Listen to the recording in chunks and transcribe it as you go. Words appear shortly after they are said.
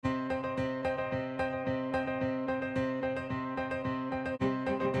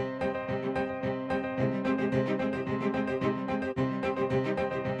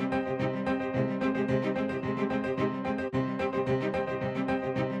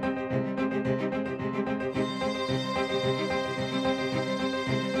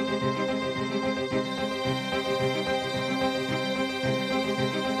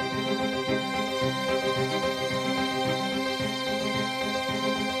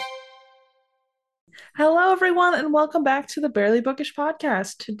Hello, everyone, and welcome back to the Barely Bookish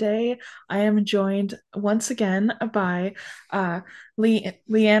podcast. Today, I am joined once again by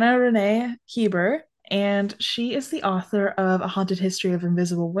Leanna Renee Hieber, and she is the author of A Haunted History of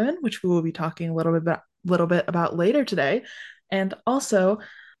Invisible Women, which we will be talking a little bit about later today, and also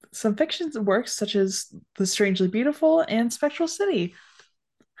some fiction works such as The Strangely Beautiful and Spectral City.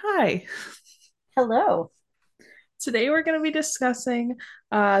 Hi. Hello. Today we're going to be discussing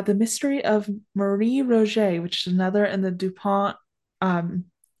the mystery of Marie Rogêt, which is another in the DuPont um,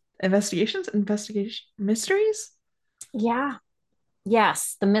 investigation mysteries. Yeah.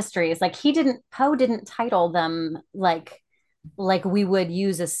 Yes, the mysteries. Like Poe didn't title them like we would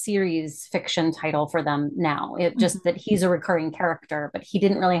use a series fiction title for them now. It just Mhm. that he's a recurring character, but he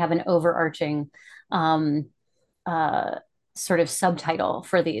didn't really have an overarching um uh sort of subtitle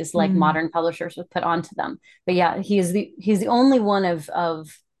for these like Mm. modern publishers would put onto them. But yeah, he's the only one of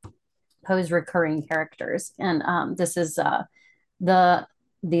Poe's recurring characters. And this is the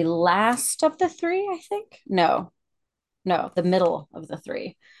the last of the three, I think. No, the middle of the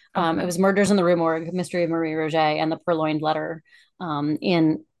three. It Okay. was Murders in the Rue Morgue, Mystery of Marie Roget, and The Purloined Letter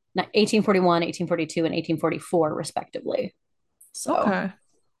in 1841, 1842, and 1844, respectively. So, Okay.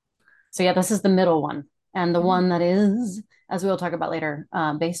 so yeah, this is the middle one, and the Mm. one that is, as we'll talk about later,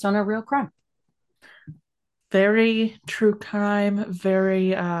 based on a real crime. Very true crime,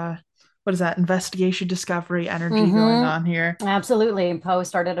 very what is that? Investigation discovery energy going on here. Absolutely. Poe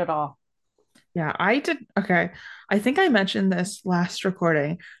started it all. Yeah, I did. Okay. I think I mentioned this last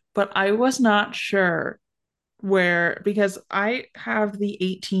recording, but I was not sure where because I have the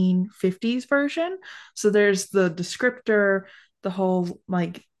 1850s version. So there's the descriptor, the whole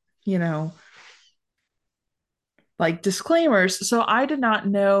you know, like disclaimers. So I did not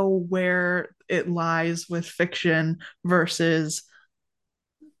know where it lies with fiction versus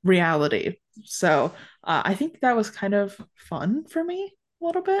reality. So I think that was kind of fun for me a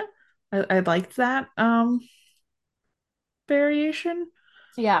little bit. I liked that variation.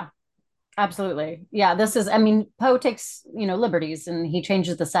 Yeah, absolutely. Yeah, this is, I mean, Poe takes, liberties and he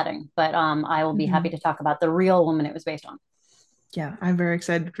changes the setting, but I will be happy Mhm. to talk about the real woman it was based on. Yeah, I'm very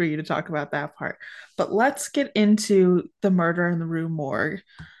excited for you to talk about that part. But let's get into the murder in the Rue Morgue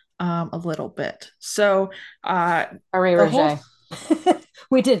a little bit. So, uh, Marie the whole,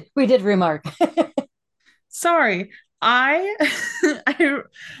 Roget. We did remark. sorry, I, I,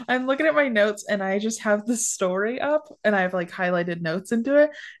 I'm looking at my notes and I just have the story up and I've like highlighted notes into it,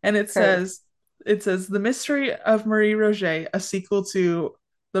 and Great. it says The Mystery of Marie Roget, a sequel to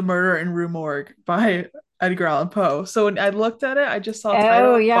The Murder in Rue Morgue by Edgar Allan Poe. So when I looked at it, I just saw Oh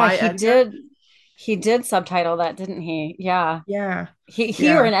title yeah, by Edgar. he did subtitle that, didn't he? Yeah. Yeah. He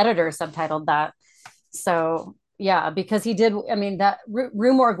or Yeah. an editor subtitled that. So yeah, because he did. I mean, that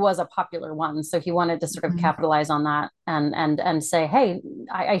Rue Morgue was a popular one, so he wanted to sort of Mhm. capitalize on that and say, hey,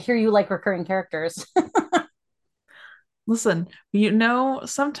 I hear you like recurring characters. Listen,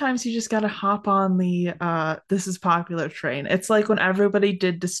 sometimes you just gotta hop on the this is popular train. It's like when everybody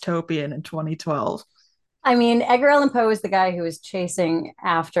did dystopian in 2012. I mean, Edgar Allan Poe is the guy who is chasing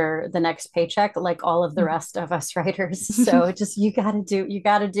after the next paycheck, like all of the rest of us writers. So it just you gotta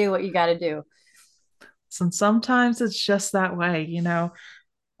do what you gotta do. So sometimes it's just that way,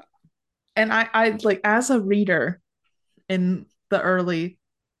 And I like as a reader in the early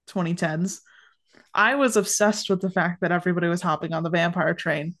 2010s, I was obsessed with the fact that everybody was hopping on the vampire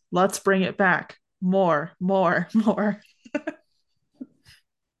train. Let's bring it back. More, more, more.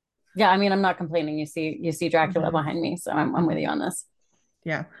 Yeah, I mean, I'm not complaining. You see Dracula Mhm. behind me, so I'm with you on this.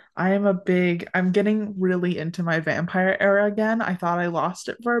 Yeah, I'm getting really into my vampire era again. I thought I lost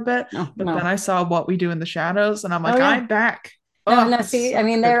it for a bit, No, but then no. I saw What We Do in the Shadows and I'm Oh like, yeah. I'm back. No, Oh, no, it's see, I so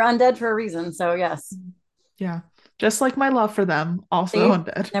mean, good. they're undead for a reason, so yes. Yeah. Just like my love for them, also See,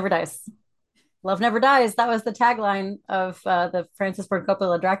 undead. never dies. Love never dies. That was the tagline of the Francis Ford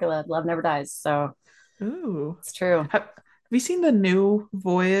Coppola Dracula. Love never dies. So Ooh. it's true. Have you seen the new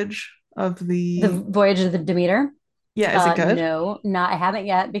Voyage of The the Voyage of the Demeter. Yeah, is it good? No, not I haven't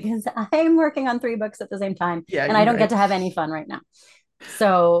yet because I'm working on three books at the same time, Yeah, and I you're don't get right. to have any fun right now.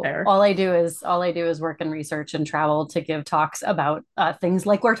 So Fair. all I do is work and research and travel to give talks about things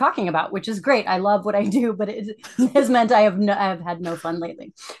like we're talking about, which is great. I love what I do, but it has meant I have had no fun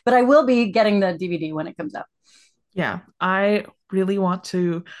lately. But I will be getting the DVD when it comes out. Yeah, I really want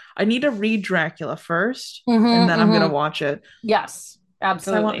to. I need to read Dracula first, and then I'm gonna Mm-hmm. watch it Yes, because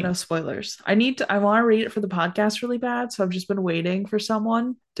I want no absolutely. spoilers. I want to read it for the podcast really bad, so I've just been waiting for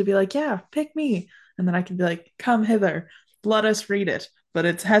someone to be like, "Yeah, pick me," and then I can be like, "Come hither, let us read it." But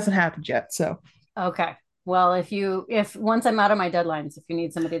it hasn't happened yet, so Okay. Well, if once I'm out of my deadlines, if you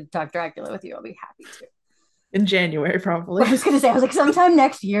need somebody to talk Dracula with you, I'll be happy to. In January, Well, I probably. was going to say, I was like, sometime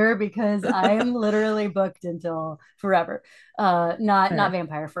next year because I am literally booked until forever. Not Fair.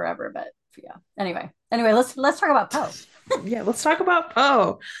 vampire forever, but yeah. Anyway, let's talk about Poe. Yeah, let's talk about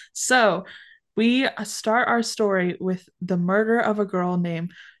Poe. So we start our story with the murder of a girl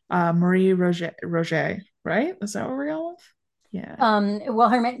named Marie Rogêt, right? Is that what we're going with? Yeah. Well,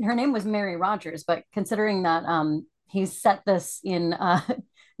 her name was Mary Rogers, but considering that he set this in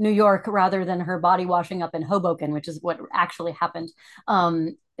New York rather than her body washing up in Hoboken, which is what actually happened,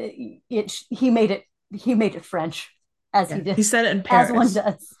 he made it French as he Yeah. did, He said it in as one Paris.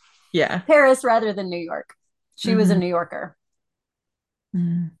 does. Yeah. Paris rather than New York. She was a Hmm. New Yorker.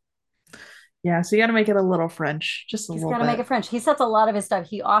 Yeah, so you got to make it a little French, just a He's little got to make bit. it French. He sets a lot of his stuff.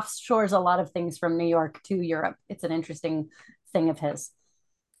 He offshores a lot of things from New York to Europe. It's an interesting thing of his.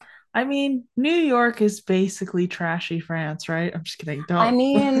 I mean, New York is basically trashy France, right? I'm just kidding. I Don't.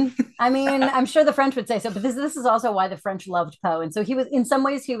 mean, I'm sure the French would say so, but this is also why the French loved Poe. And so he was, in some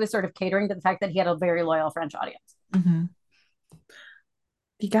ways, he was sort of catering to the fact that he had a very loyal French audience. Mhm.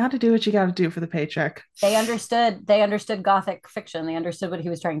 You got to do what you got to do for the paycheck. They understood Gothic fiction. They understood what he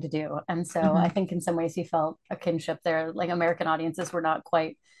was trying to do. And so I Hmm. think in some ways he felt a kinship there. Like American audiences were not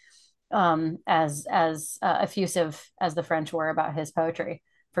quite as effusive as the French were about his poetry,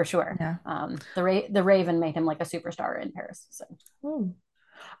 for sure. Yeah. The Raven made him like a superstar in Paris. So Oh.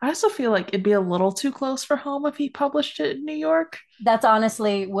 I also feel like it'd be a little too close for home if he published it in New York. that's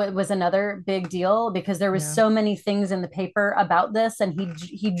honestly what was another big deal because there was Yeah. so many things in the paper about this, and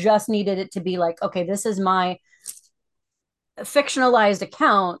he just needed it to be like, okay, this is my fictionalized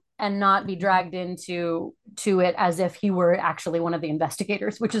account and not be Mhm. dragged into to it as if he were actually one of the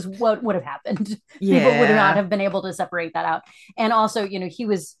investigators, which is what would have happened. People would not Yeah. have been able to separate that out. And also, he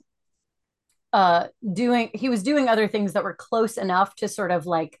was doing other things that were close enough to sort of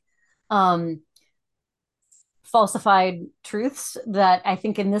like um falsified truths that I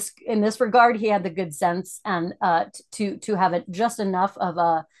think in this regard he had the good sense and to have it just enough of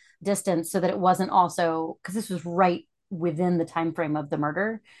a distance so that it wasn't also because this was right within the time frame of the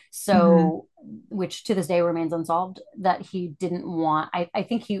murder, Hmm. so which to this day remains unsolved, that he didn't want. I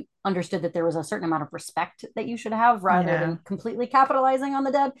think he understood that there was a certain amount of respect that you should have rather Yeah. than completely capitalizing on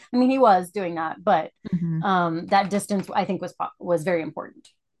the dead. I mean, he was doing that, but Hmm. that distance I think was very important.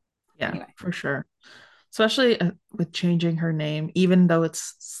 Yeah, Anyway. for sure. Especially with changing her name, even though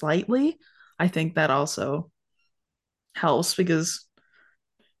it's slightly, I think that also helps because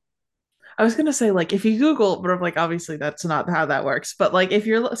I was gonna say like if you Google, but I'm like obviously that's not how that works. But like if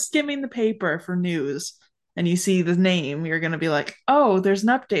you're skimming the paper for news and you see the name, you're gonna be like, oh, there's an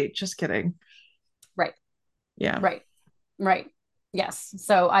update. Just kidding. Right. Yeah. Right. Right. Yes.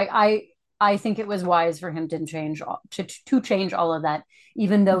 So I think it was wise for him to change all of that,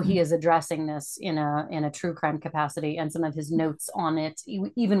 even though he Hmm. is addressing this in a true crime capacity, and some of his notes on it,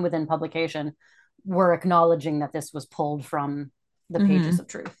 even within publication, were acknowledging that this was pulled from the pages Hmm. of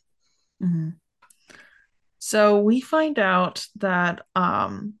truth. Hmm. So we find out that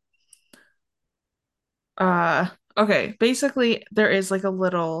okay, basically there is like a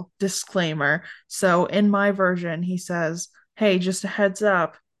little disclaimer. So in my version, he says, "Hey, just a heads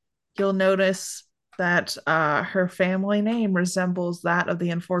up, you'll notice that her family name resembles that of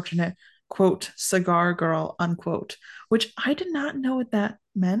the unfortunate quote cigar girl unquote," which I did not know what that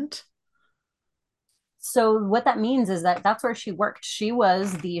meant. So what that means is that that's where she worked. She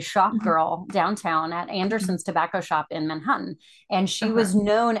was the shop Mhm. girl downtown at Mhm. Anderson's Tobacco Shop in Manhattan, and she Okay. was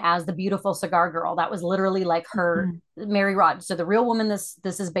known as the beautiful cigar girl. That was literally like her Mhm. Mary Rod. So the real woman this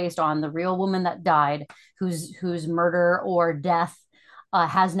is based on, the real woman that died, whose murder or death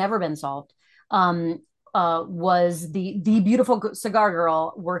has never been solved. Was the beautiful cigar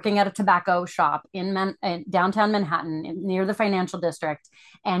girl working at a tobacco shop in downtown Manhattan near the financial district,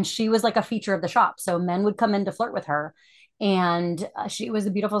 and she was like a feature of the shop. So men would come in to flirt with her, and she was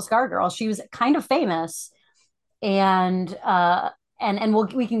a beautiful cigar girl. She was kind of famous, and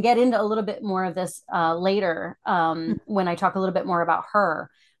we can get into a little bit more of this later when I talk a little bit more about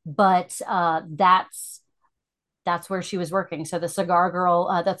her. But that's where she was working. So the cigar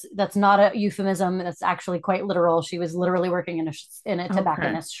girl, that's not a euphemism. That's actually quite literal. She was literally working in a Okay,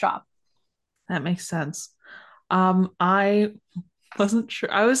 tobacconist shop. that makes sense. I wasn't sure.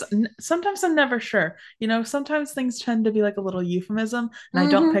 Sometimes I'm never sure. Sometimes things tend to be like a little euphemism and I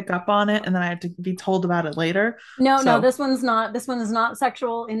don't Mm-hmm. pick up on it and then I have to be told about it later. No, So, this one's not. This one is not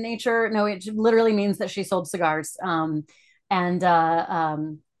sexual in nature. No, it literally means that she sold cigars. And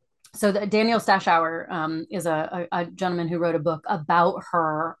so Daniel Stashower is a gentleman who wrote a book about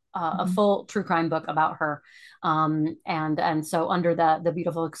her a Mhm. full true crime book about her. And so under the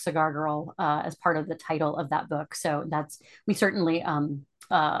beautiful cigar girl as part of the title of that book. So that's we certainly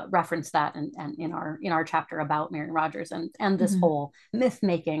reference that and in our chapter about Mary Rogers and this Mhm. whole myth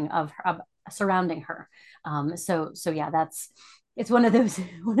making of surrounding her. So yeah, that's it's one of those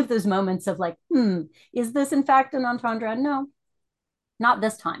one of those moments of like, is this in fact an entendre? No, not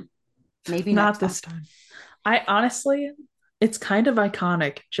this time. Maybe next Not time. this time. I honestly, it's kind of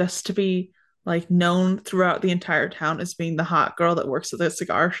iconic just to be like known throughout the entire town as being the hot girl that works at the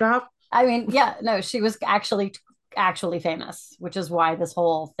cigar shop. I mean, yeah, no, she was actually famous, which is why this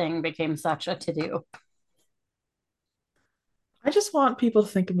whole thing became such a to do. I just want people to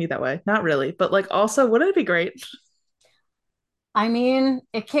think of me that way. Not really, but like also, wouldn't it be great? I mean,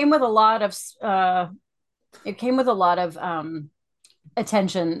 it came with a lot of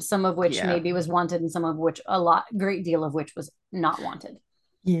attention, some of which Yeah. maybe was wanted, and some of which great deal of which was not wanted,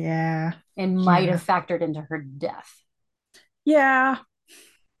 Yeah. and might Yeah. have factored into her death. Yeah.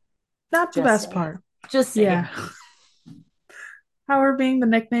 Not the Just best saying. part. Just Yeah. saying. How her being the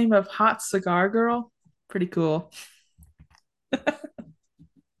nickname of Hot Cigar Girl. Pretty cool.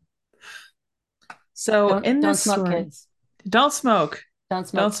 So in Don't this smoke, story, kids. don't smoke. Don't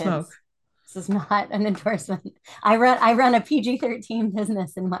smoke, Don't smoke. kids. This is not an endorsement. I run a PG-13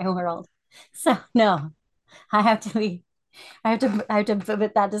 business in my world, so no, I have to be I have to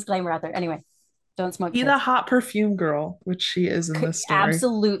put that disclaimer out there. Anyway, don't smoke, Be the kids. hot perfume girl, which she is in this story.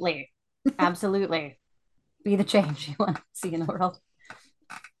 Absolutely, absolutely. Be the change you want to see in the world.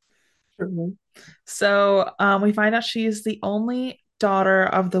 True. So we find out she is the only daughter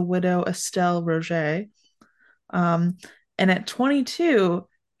of the widow Estelle Rogêt. Um, and at 22,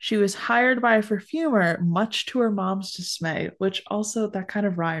 she was hired by a perfumer, much to her mom's dismay, which also that kind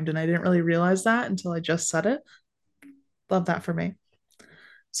of rhymed, and I didn't really realize that until I just said it. Love that for me.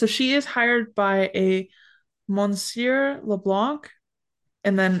 So she is hired by a Monsieur LeBlanc,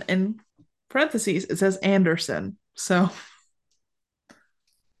 and then in parentheses it says Anderson. So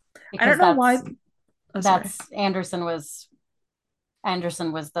I don't Because know why. Oh, sorry. that's Anderson was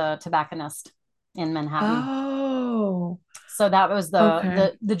the tobacconist in Manhattan. Oh, So that was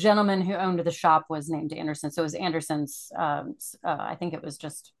okay. the gentleman who owned the shop was named Anderson. So it was Anderson's. I think it was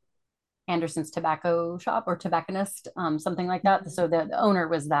just Anderson's tobacco shop or tobacconist, something like that. So the owner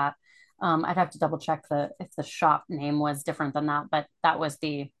was that. I'd have to double check if the shop name was different than that, but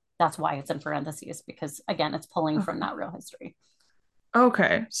that's why it's in parentheses because again, it's pulling from Okay. that real history.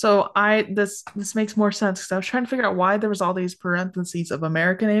 Okay. So I this makes more sense because I was trying to figure out why there was all these parentheses of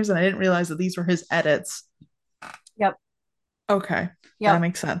American names, and I didn't realize that these were his edits. Yep. Okay, that Yep.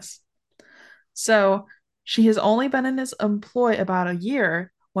 makes sense. So she has only been in his employ about a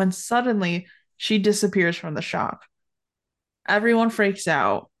year when suddenly she disappears from the shop. Everyone freaks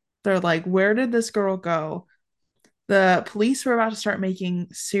out. They're like, "Where did this girl go?" The police were about to start making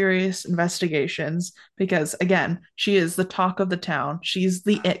serious investigations because, again, she is the talk of the town. She's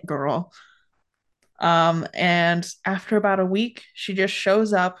the it girl. And after about a week, she just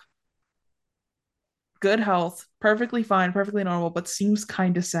shows up, good health, perfectly fine, perfectly normal, but seems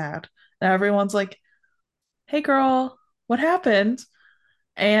kind of sad. And everyone's like, "Hey, girl, what happened?"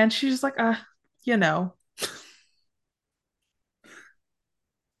 And she's just like, you know,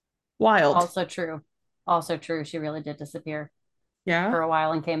 wild." Also true. Also true. She really did disappear Yeah. for a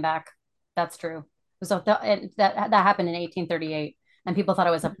while and came back. That's true. So that happened in 1838, and people thought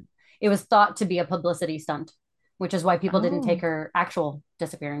it was thought to be a publicity stunt, which is why people didn't take Oh, her actual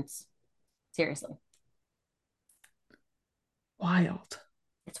disappearance seriously. wild.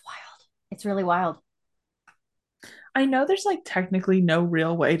 It's wild. It's really wild. I know there's like technically no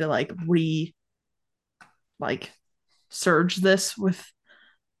real way to like surge this with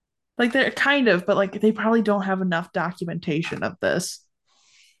like they're kind of, but like they probably don't have enough documentation of this.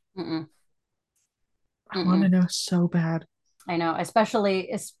 Mm-mm, I want to mm-mm. know so bad. I know, especially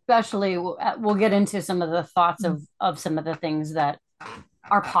we'll get into some of the thoughts Mm-hmm. of some of the things that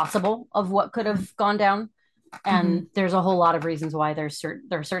are possible of what could have gone down. Mm-hmm. And there's a whole lot of reasons why there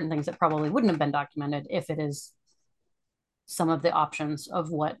are certain things that probably wouldn't have been documented if it is some of the options of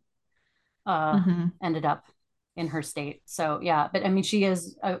what uh, Mm-hmm. ended up in her state. So yeah, but I mean, she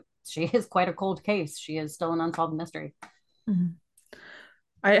is quite a cold case. She is still an unsolved mystery. Mm-hmm.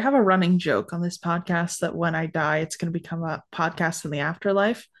 I have a running joke on this podcast that when I die, it's going to become a podcast in the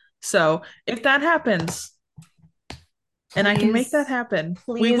afterlife. So if that happens, and I can make that Please, happen,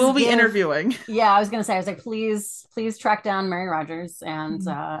 we please will be give. interviewing. Yeah, I was gonna say, I was like, please track down Mary Rogers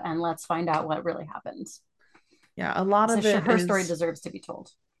Mhm. and let's find out what really happened. Yeah, a lot So of it her story is. deserves to be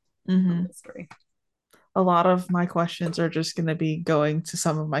told. Her Mhm. real story. a lot of my questions are just going to be going to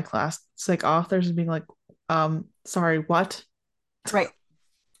some of my classic authors and being like, sorry, what? Right.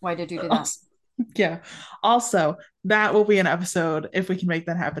 Why did you do that? Also, yeah. Also, that will be an episode if we can make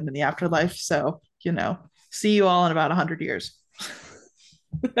that happen in the afterlife. So, see you all in about 100 years.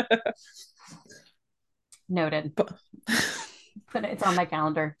 Noted. But But it's on my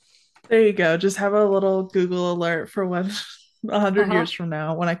calendar. there you go. Just have a little Google alert for when 100 years Uh-huh. from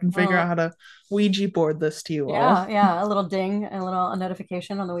now, when I can figure out Well, how to Ouija board this to you yeah, all. yeah. A little ding, a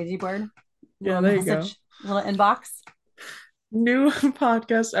notification on the Ouija board, a Yeah, little there you go. message, a little inbox. New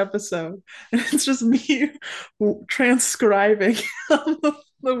podcast episode. It's just me transcribing on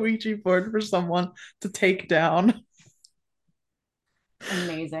the Ouija board for someone to take down.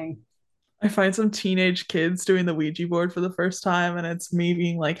 Amazing. I find some teenage kids doing the Ouija board for the first time, and it's me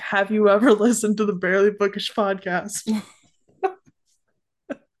being like, "Have you ever listened to the Barely Bookish podcast?"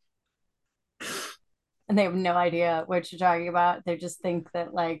 And they have no idea what you're talking about. They just think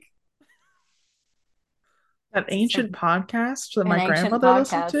that like That ancient some podcast that an my ancient grandmother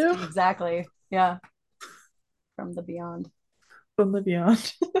listened podcast. to Exactly. Yeah. From the beyond. from the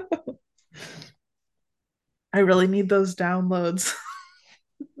beyond. I really need those downloads.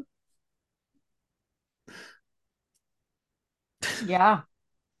 Yeah.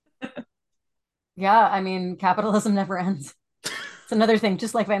 Yeah. I mean, capitalism never ends. It's another thing,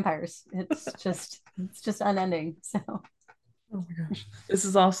 just like vampires. It's just unending. So Oh my gosh. This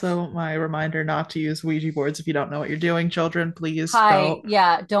is also my reminder not to use Ouija boards if you don't know what you're doing, children. Please hi, don't.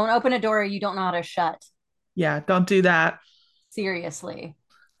 yeah, don't open a door you don't know how to shut. Yeah, don't do that. Seriously.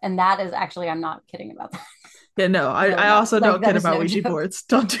 And that is actually, I'm not kidding about that. Yeah, no, I Really not. also Like don't that kid is about no Ouija joke. boards.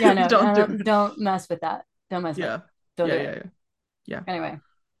 Don't Yeah, do no, don't do it. don't mess with that. Don't mess with it. Yeah. Don't Yeah, do yeah, it. yeah. Yeah. Anyway,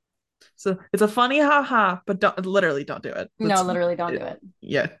 So it's a funny haha, but don't literally don't do it. no, That's literally don't do it, it.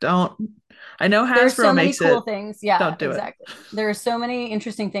 yeah, don't. I know There's so Hasbro many makes cool it. things. Yeah, Don't do it. exactly. There are so many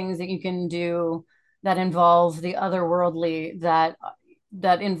interesting things that you can do that involve the otherworldly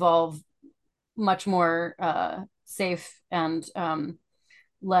that involve much more safe and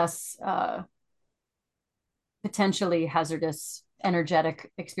less potentially hazardous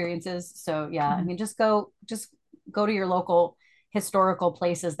energetic experiences. So yeah, I Mhm. mean, just go to your local historical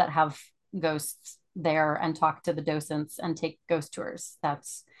places that have ghosts there and talk to the docents and take ghost tours.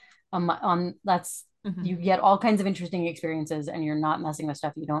 That's you Mhm. get all kinds of interesting experiences and you're not messing with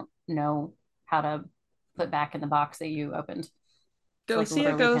stuff you don't know how to put back in the box that you opened. It's Go like see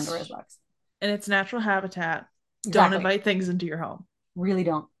a literally Pandora's ghost box. in its natural habitat. Don't Exactly. invite things into your home. Really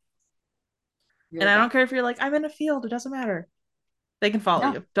don't. And Really I don't. don't care if you're like, I'm in a field, it doesn't matter. They can follow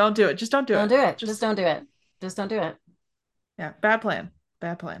No, you. Don't do it. Just don't do don't it. do it. Just Just don't do it. Just don't do it. yeah, bad plan.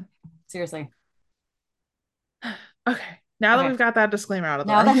 Bad plan. Seriously. Okay. Now that Okay. we've got that disclaimer out of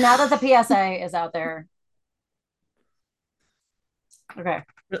the Now way. that now that the PSA is out there. Okay.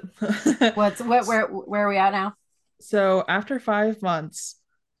 Where are we at now? So after 5 months,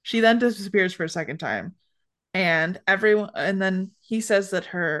 she then disappears for a second time. And then he says that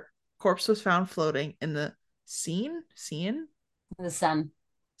her corpse was found floating in the Seine, The sun.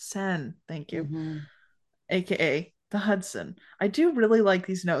 Seine, thank you, Mm-hmm. aka the Hudson. I do really like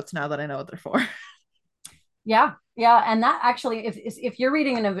these notes now that I know what they're for. Yeah, yeah, and that actually, if you're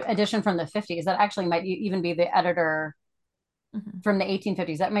reading an edition from the 50s, that actually might even be the editor Mhm. from the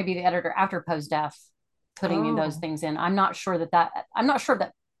 1850s. That might be the editor after Poe's death, putting in those Oh, things in. I'm not sure that. I'm not sure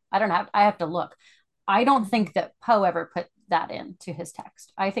that. I don't have. I have to look. I don't mhm. think that Poe ever put that into his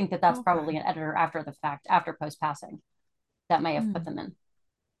text. I think that that's Okay. probably an editor after the fact, after Poe's passing, that may have put Mm. them in.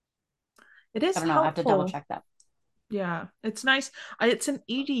 It I is don't know. I have to double helpful. check that. Yeah, it's nice. It's an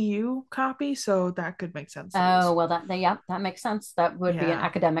EDU copy, so that could make sense that it Oh, was. well, yeah, that makes sense. That would be an Yeah,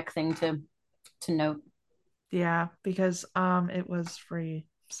 academic thing to note. yeah, because it was free.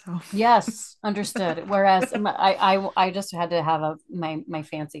 So Yes, understood. Whereas I just had to have my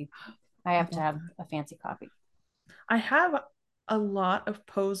fancy. I I have to love have that. a fancy copy. I have a lot of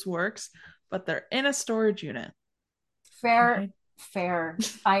Poe's works, but they're in a storage unit. And Fair, I fair.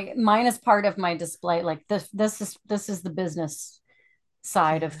 I mine is part of my display. Like this is the business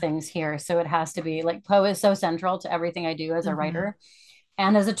side of yeah. things here. So it has to be like Poe is so central to everything I do as a Hmm. writer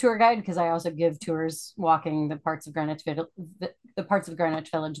and as a tour guide because I also give tours walking the parts of Greenwich the parts of Greenwich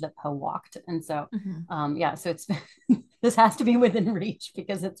Village that Poe walked. And so Hmm. yeah, so it's this has to be within reach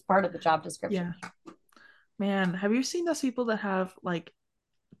because it's part of the job description. Yeah. Man, have you seen those people that have like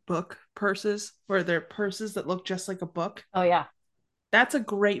book purses where they're purses that look just like a book? Oh yeah. That's a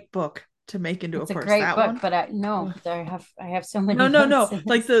great book to make into a It's a purse. great That book, one. but no, I have so No, many no, notes no. in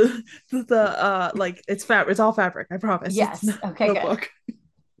Like this. the like it's fabric. It's all fabric. I promise. It's Yes. Okay, no good. book.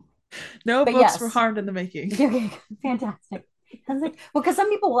 No But books were yes, harmed in the making. okay, fantastic. I was like, well, because some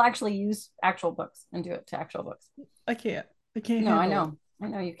people will actually use actual books and do it to actual books. I can't. I can't No, handle it. I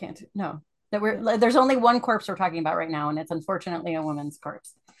know you can't. No, that No. we're there's only one corpse we're talking about right now, and it's unfortunately a woman's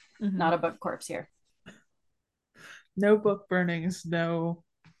corpse, Hmm. not a book corpse here. No book burnings, no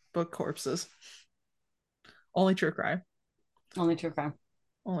book corpses. Only true crime. Only true crime.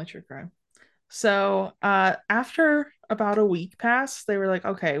 Only true crime. So, after about a week passed, they were like,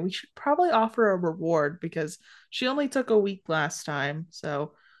 okay, we should probably offer a reward because she only took a week last time.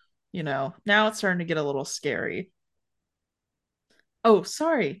 So, now it's starting to get a little scary. Oh,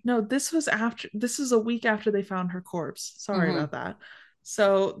 sorry. No, this is a week after they found her corpse. Sorry Mm-hmm. about that.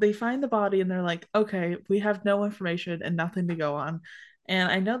 So they find the body and they're like, okay, we have no information and nothing to go on. And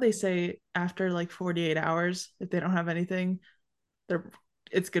I know they say after like 48 hours, if they don't have anything, they're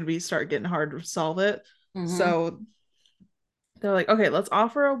it's gonna be start getting hard to solve it. Mm-hmm. So they're like, okay, let's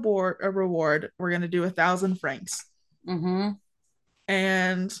offer a reward. We're gonna do 1,000 francs. Mm-hmm.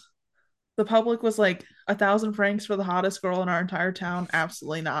 And the public was like, 1,000 francs for the hottest girl in our entire town?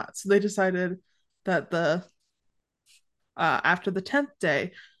 Absolutely not. So they decided that the after the 10th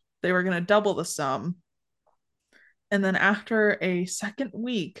day, they were going to double the sum. And then after a second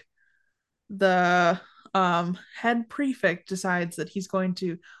week, the head prefect decides that he's going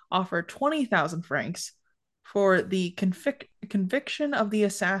to offer 20,000 francs for the conviction of the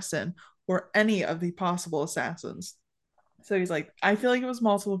assassin or any of the possible assassins. So he's like, I feel like it was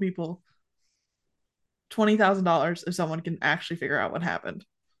multiple people. $20,000 if someone can actually figure out what happened.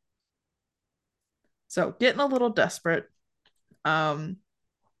 So getting a little desperate. Um,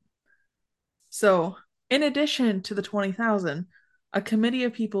 so in addition to the 20,000, a committee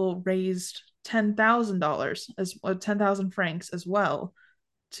of people raised $10,000 as 10,000 francs as well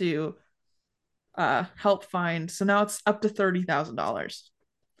to help find. So now it's up to $30,000.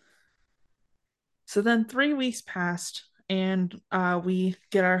 So then 3 weeks passed, and we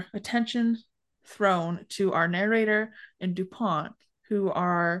get our attention thrown to our narrator and DuPont, who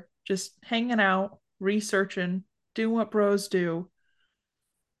are just hanging out, researching, doing what bros do,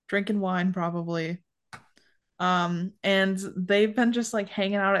 drinking wine probably. And they've been just like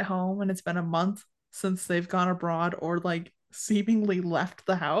hanging out at home, and it's been a month since they've gone abroad or like seemingly left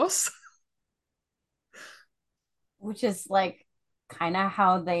the house. Which is like kind of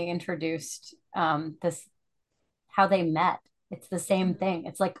how they introduced this, how they met. It's the same thing.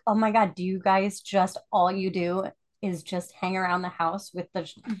 It's like, oh my God, do you guys just all you do is just hang around the house with the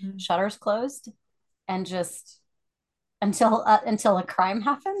Mhm. shutters closed and just until a crime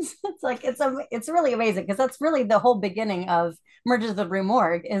happens? It's like it's really amazing because that's really the whole beginning of Murders of the Rue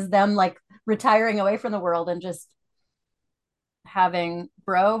Morgue is them like retiring away from the world and just having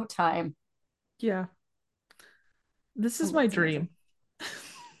bro time. Yeah, this is Oh, my it's amazing. dream.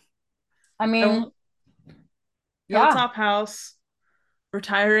 I I mean, want yeah, hilltop house,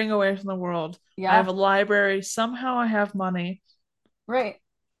 retiring away from the world. I have yeah, a library. Somehow I have money, right.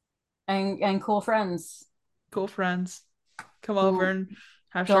 And cool friends cool friends. Come over who and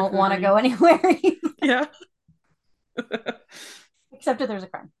have don't want to go charcuterie. anywhere Yeah. except if there's a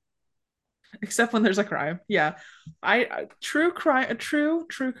crime. Except when there's a crime. Yeah. True crime, a true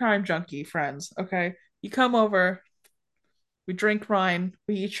crime junkie friends. Okay. You come over, we drink wine,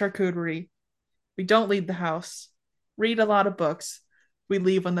 we eat charcuterie, we don't leave the house, read a lot of books, we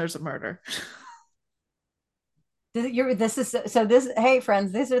leave when there's a murder. This is so this, hey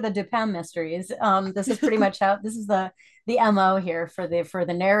friends, these are the Dupin mysteries. This is pretty much how this is the MO here for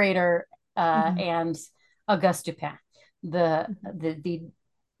the narrator Mhm. and Auguste Dupin, the Mhm. the the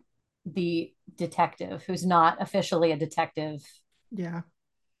the detective who's not officially a detective. Yeah.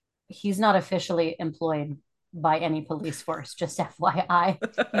 He's not officially employed by any police force, just FYI.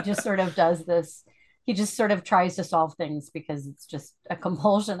 He just sort of does this. He just sort of tries to solve things because it's just a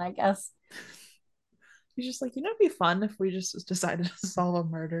compulsion, I guess. He's just like, it'd be fun if we just decided to solve a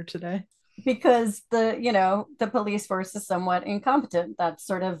murder today. Because the police force is somewhat incompetent. That's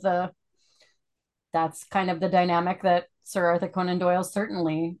kind of the dynamic that Sir Arthur Conan Doyle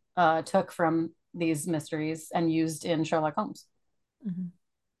certainly took from these mysteries and used in Sherlock Holmes. Mhm.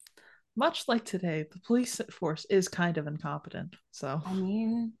 Much like today, the police force is kind of incompetent. So, I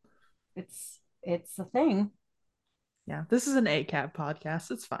mean, it's a thing. yeah, this is an ACAB podcast.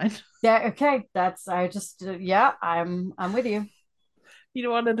 It's fine. Yeah, okay, that's I just yeah, I'm with you. You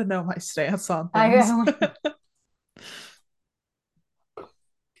wanted to know my stance on things. I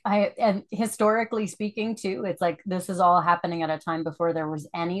I and historically speaking too, it's like this is all happening at a time before there was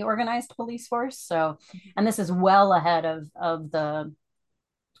any organized police force. So, and this is well ahead of the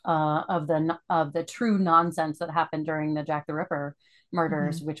true nonsense that happened during the Jack the Ripper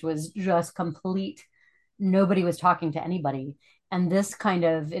murders, Hmm. which was just complete. Nobody was talking to anybody. And this kind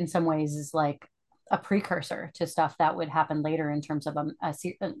of, in some ways, is like a precursor to stuff that would happen later in terms of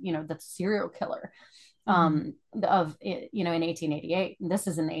the serial killer Hmm. of in 1888. And this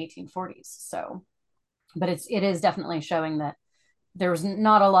is in the 1840s. So, but it is definitely showing that there was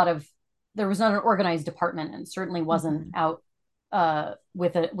not a lot of there was not an organized department, and certainly wasn't Hmm. out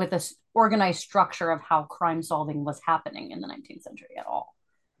with a organized structure of how crime solving was happening in the 19th century at all.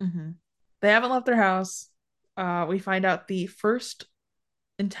 Hmm. They haven't left their house. We find out the first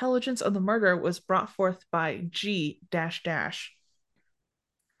intelligence of the murder was brought forth by G dash dash.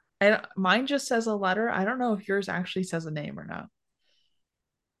 And mine just says a letter. I don't know if yours actually says a name or not.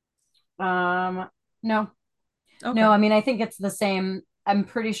 No, no, Okay. I mean, I think it's the same. I'm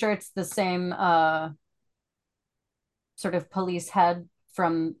pretty sure it's the same sort of police head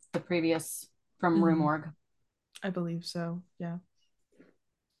from the previous from Rue Hmm. Morgue. I believe so. Yeah.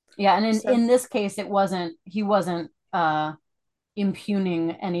 Yeah, and in So this case, he wasn't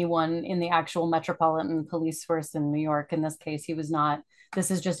impugning anyone in the actual Metropolitan Police Force in New York. In this case, he was not. That's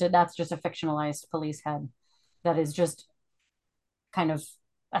just a fictionalized police head that is just kind of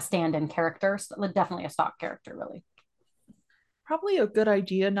a stand-in character, definitely a stock character, really. probably a good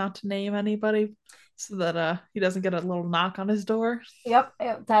idea not to name anybody so that he doesn't get a little knock on his door. Yep,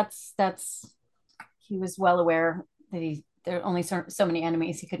 that's he was well aware that there are only so many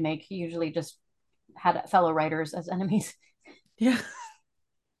enemies he could make. He usually just had fellow writers as enemies. Yeah.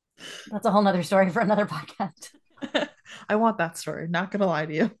 That's a whole nother story for another podcast. I want that story. Not gonna lie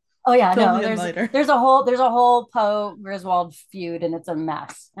to you. Oh yeah, Fill no, me in later. there's a whole Poe Griswold feud, and it's a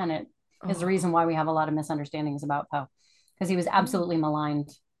mess, and it is the Oh. reason why we have a lot of misunderstandings about Poe, because he was Oh. absolutely maligned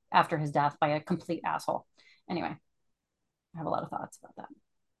after his death by a complete asshole. Anyway, I have a lot of thoughts about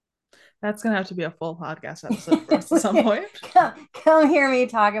That's gonna have to be a full podcast episode for us at some that. point. Come hear me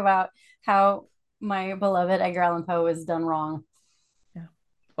talk about how my beloved Edgar Allan Poe was done wrong. Yeah.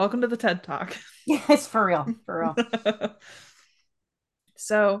 Welcome to the TED Talk. Yes, for real, for real.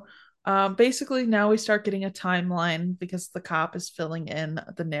 So basically now we start getting a timeline because the cop is filling in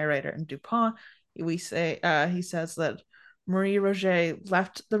the narrator and Dupont. He says that Marie Rogêt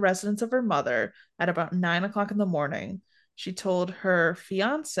left the residence of her mother at about 9 o'clock in the morning. She told her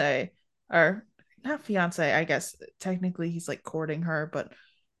fiance, or not fiance, I guess technically he's like courting her, but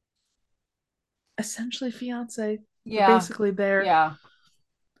essentially fiance. They're Yeah, basically there. yeah,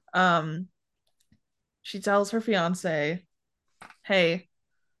 Um, she tells her fiance, "Hey,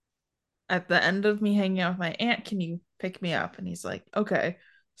 at the end of me hanging out with my aunt, can you pick me up?" And he's like, okay.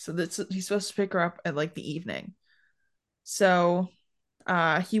 So that's he's supposed to pick her up at like the evening. So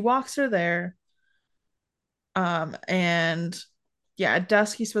he walks her there. And yeah, at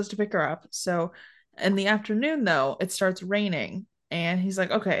dusk he's supposed to pick her up. So in the afternoon though, it starts raining. And he's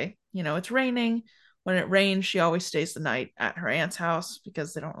like, okay, it's raining. When it rains, she always stays the night at her aunt's house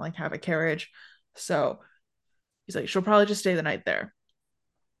because they don't like have a carriage. So he's like, she'll probably just stay the night there.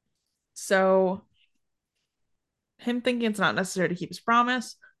 So him thinking it's not necessary to keep his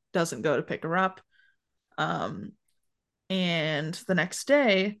promise, doesn't go to pick her up. Um, and the next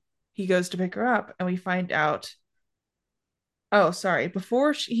day, he goes to pick her up, and we find out. Oh, sorry.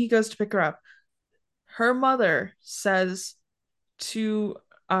 Before he goes to pick her up, her mother says to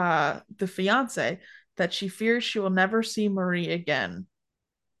the fiance that she fears she will never see Marie again.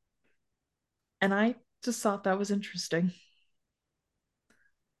 And I just thought that was interesting.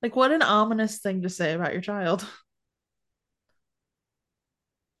 Like, what an ominous thing to say about your child.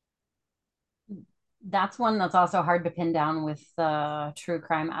 that's one that's also hard to pin down with the true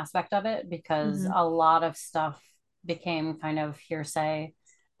crime aspect of it, because Hmm. a lot of stuff became kind of hearsay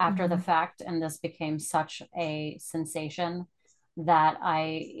after the Hmm. fact, and this became such a sensation that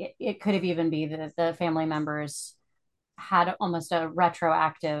it could have even be that the family members had almost a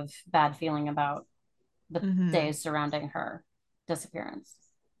retroactive bad feeling about the Hmm. days surrounding her disappearance.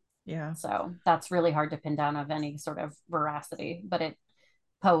 Yeah. So that's really hard to pin down of any sort of veracity, but it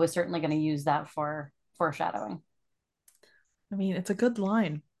Poe was certainly going to use that for foreshadowing. I mean, it's a good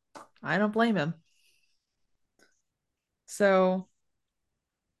line. I don't blame him. So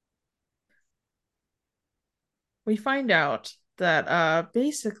we find out that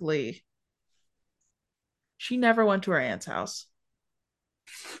basically she never went to her aunt's house.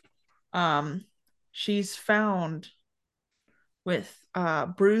 Um she's found with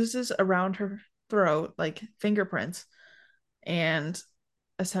bruises around her throat, like fingerprints, and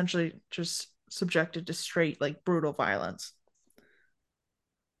essentially just subjected to straight like brutal violence.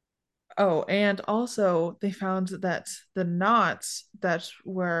 Oh, and also they found that the knots that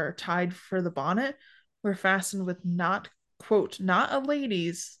were tied for the bonnet were fastened with not quote, not a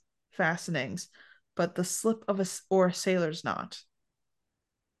lady's fastenings, but the slip of a sailor's knot.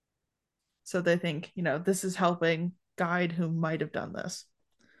 So they think, this is helping guide who might have done this.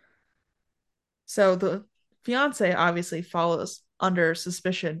 So the fiance obviously follows under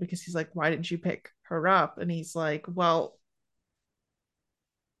suspicion because he's like, why didn't you pick her up? And he's like, well,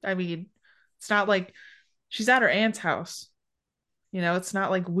 I mean, it's not like she's at her aunt's house. It's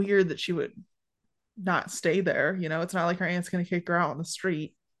not like weird that she would not stay there. It's not like her aunt's going to kick her out on the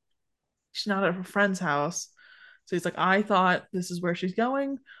street. She's not at her friend's house. So he's like, I thought this is where she's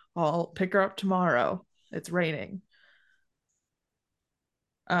going. I'll pick her up tomorrow. It's raining.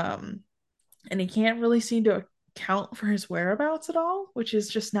 Um, and he can't really seem to account for his whereabouts at all, which is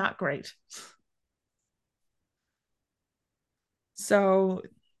just not great. So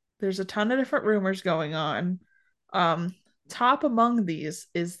there's a ton of different rumors going on. Um, Top among these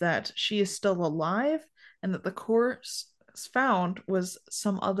is that she is still alive and that the corpse found was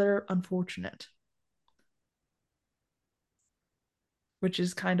some other unfortunate, which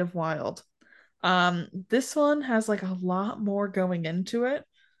is kind of wild. This one has like a lot more going into it.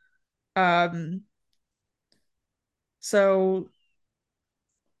 Um, so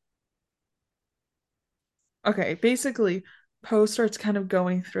okay, basically, Poe starts kind of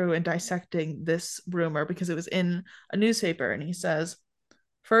going through and dissecting this rumor because it was in a newspaper, and he says,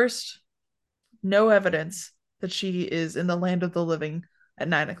 first, no evidence that she is in the land of the living at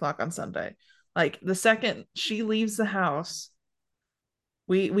 9 o'clock on Sunday. Like the second she leaves the house,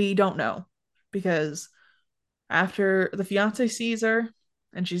 we don't know because after the fiance sees her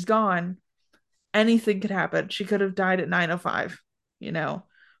and she's gone, anything could happen. She could have died at 9:05. You know,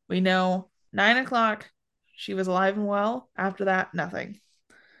 we know 9 o'clock, she was alive and well. After that, nothing.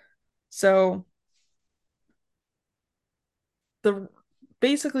 So the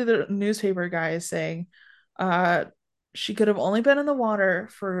basically the newspaper guy is saying uh she could have only been in the water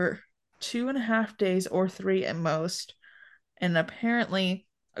for 2.5 days or three at most. And apparently,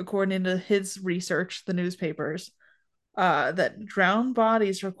 according to his research, the newspapers, that drowned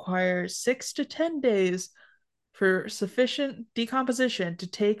bodies require 6 to 10 days for sufficient decomposition to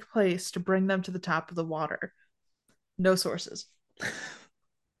take place to bring them to the top of the water. No sources.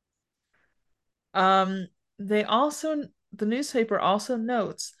 um, the newspaper also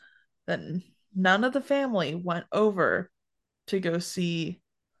notes that none of the family went over to go see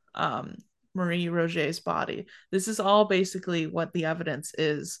um, Marie Rogêt's body. This is all basically what the evidence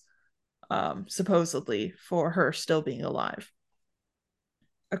is, supposedly, for her still being alive,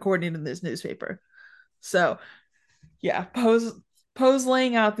 according to this newspaper. So yeah, Poe's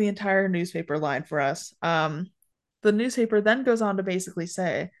laying out the entire newspaper line for us. The newspaper then goes on to basically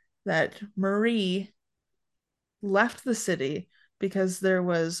say that Marie left the city because there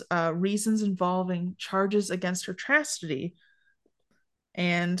was reasons involving charges against her chastity,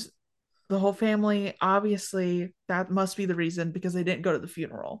 and the whole family, obviously that must be the reason because they didn't go to the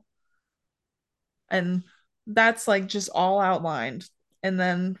funeral. And that's like just all outlined. And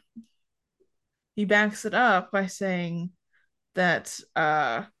then he backs it up by saying that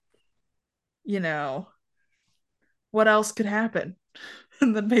you know what else could happen.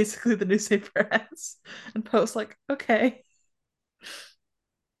 And then basically the newspaper ends and posts like, okay.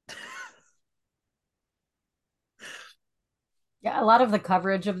 Yeah, a lot of the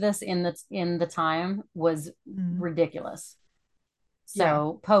coverage of this in the time was Mm, ridiculous. yeah,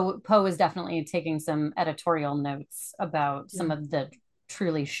 So Poe is definitely taking some editorial notes about some yeah. of the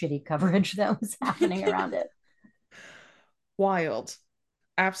truly shitty coverage that was happening around it. Wild,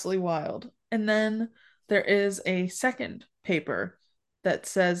 absolutely wild. And then there is a second paper that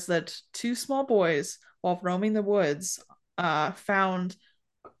says that two small boys, while roaming the woods, found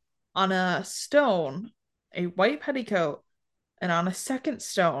on a stone a white petticoat, and on a second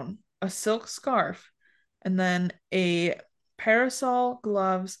stone a silk scarf, and then a parasol,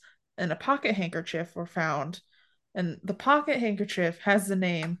 gloves, and a pocket handkerchief were found. And the pocket handkerchief has the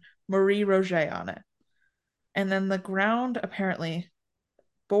name Marie Rogêt on it. And then the ground apparently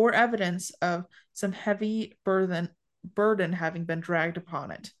bore evidence of some heavy burden having been dragged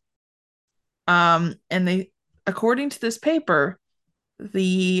upon it. And they, according to this paper,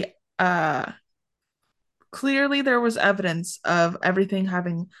 the clearly there was evidence of everything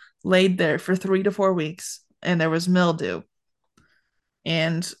having laid there for 3 to 4 weeks, and there was mildew,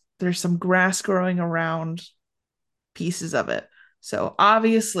 and there's some grass growing around pieces of it. So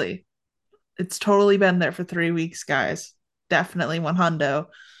obviously, it's totally been there for 3 weeks, guys. Definitely one hundo.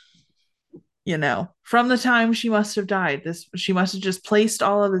 From the time she must have died, this she must have just placed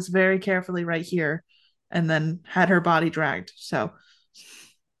all of this very carefully right here, and then had her body dragged. So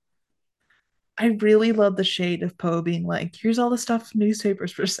I really love the shade of Poe being like, here's all the stuff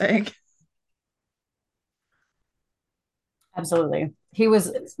newspapers were saying. Absolutely. He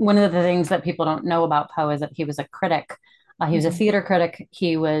was one of the things that people don't know about Poe is that he was a critic. He was a Mhm. theater critic.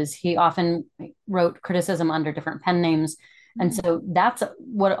 He often wrote criticism under different pen names. And Mm. so that's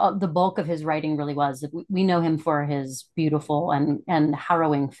what the bulk of his writing really was. We know him for his beautiful and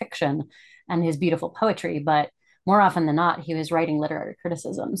harrowing fiction and his beautiful poetry, but more often than not, he was writing literary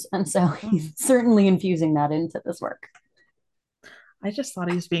criticisms. And so Oh, he's certainly infusing that into this work. I just thought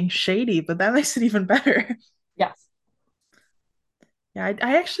he was being shady, but that makes it even better. Yes. Yeah,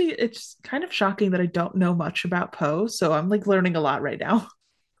 I actually, it's kind of shocking that I don't know much about Poe, so I'm like learning a lot right now.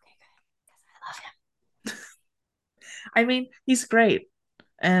 I love him. I mean, he's great,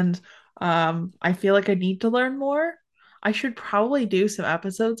 and I feel like I need to learn more. I should probably do some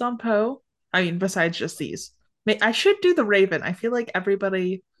episodes on Poe. I mean, besides just these, I should do the Raven. I feel like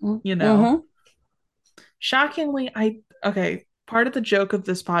everybody, you know, Mm-hmm. shockingly, I okay. Part of the joke of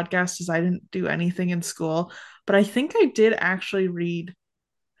this podcast is I didn't do anything in school, but I think I did actually read.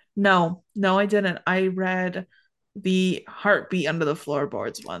 No, no, I didn't. I read the Heartbeat Under the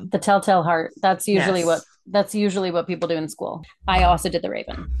Floorboards one. The Telltale Heart. Yes. That's usually what people do in school. I also did the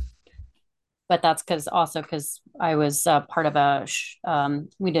Raven, but that's because I was part of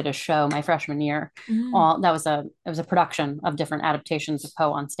we did a show my freshman year. Mm. All that was a it was a production of different adaptations of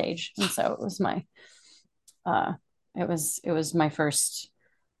Poe on stage, and so uh, it was my first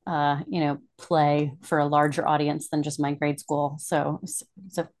play for a larger audience than just my grade school. So it's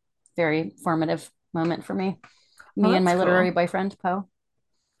a very formative moment for me. Oh, Me and that's my literary cool. boyfriend Poe.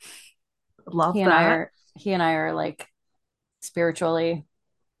 Love that. He and I are like spiritually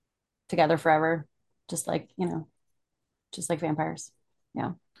together forever, just like just like vampires.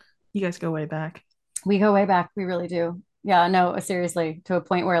 Yeah, You guys go way back. we go way back. We really do. Yeah, no, seriously, to a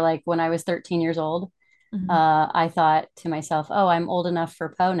point where like when I was 13 years old, Mhm. I thought to myself, "Oh, I'm old enough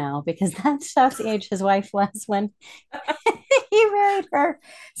for Poe now," because that's the age his wife was when he married her.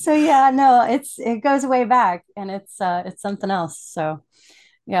 So yeah, no, it goes way back, and it's something else. So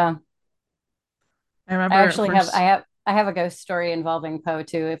yeah, I remember first. I have a ghost story involving Poe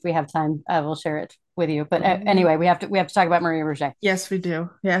too. If we have time, I will share it with you. But Ooh. anyway, we have to talk about Maria Roget. Yes, we do.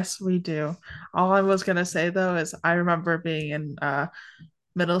 Yes, we do. All I was gonna say though is I remember being in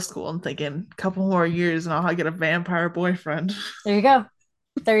middle school and thinking a couple more years and I'll get a vampire boyfriend. There you go.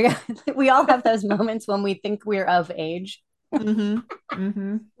 There you go. We all have those moments when we think we're of age, Mm-hmm.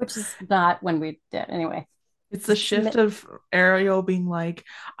 Mm-hmm. which is not when we did. Anyway, It's the shift of Ariel being like,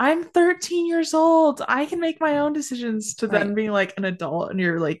 I'm 13 years old. I can make my own decisions to then right. being like an adult and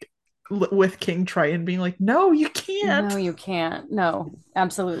you're like with King Triton being like, no, you No, can't. you can't. No,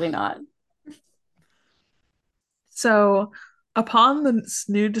 absolutely not. So, upon this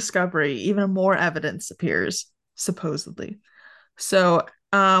new discovery, even more evidence appears, supposedly. So,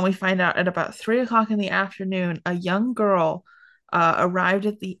 we find out at about 3 o'clock in the afternoon, a young girl arrived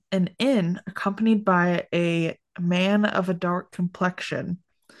at an inn accompanied by a man of a dark complexion.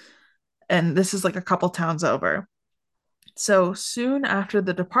 And this is like a couple towns over. So, soon after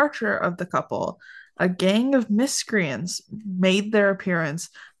the departure of the couple, a gang of miscreants made their appearance,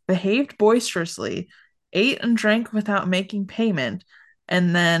 behaved boisterously, ate and drank without making payment,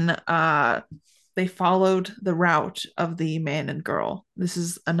 and then they followed the route of the man and girl. This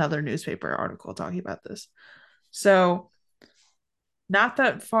is another newspaper article talking about this. So, not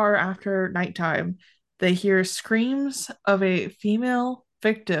that far after nighttime, they hear screams of a female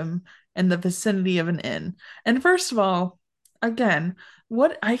victim in the vicinity of an inn. And first of all, again,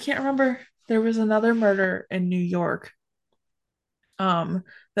 what I can't remember, there was another murder in New York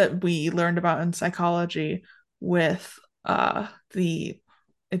that we learned about in psychology with the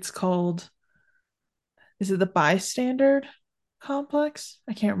it's called, is it the bystander complex?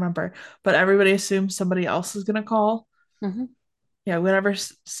 I can't remember, but everybody assumes somebody else is going to call. Hmm. Yeah, whatever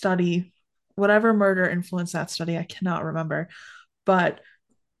study, whatever murder influenced that study, I cannot remember. But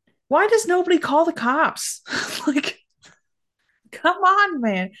why does nobody call the cops? Like, come on,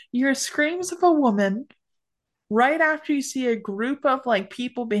 man. You hear screams of a woman right after you see a group of like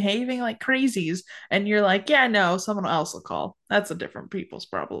people behaving like crazies, and you're like, yeah, no, someone else will call. That's a different people's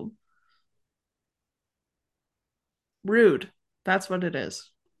problem. Rude. That's what it is.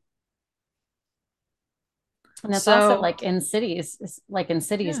 And it's also So, like in cities,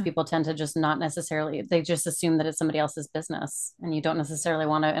 yeah, people tend to just not necessarily, they just assume that it's somebody else's business and you don't necessarily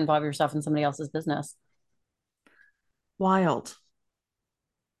want to involve yourself in somebody else's business. wild.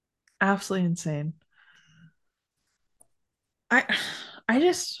 Absolutely insane. I I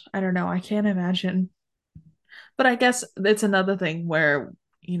don't know. I can't imagine. But I guess it's another thing where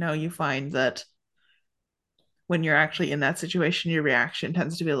you find that when you're actually in that situation, your reaction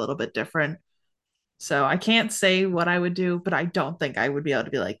tends to be a little bit different. So I can't say what I would do, but I don't think I would be able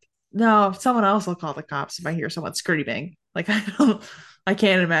to be like, no, someone else will call the cops if I hear someone screaming. Like I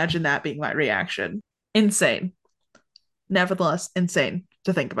can't imagine that being my reaction. Insane. Nevertheless, insane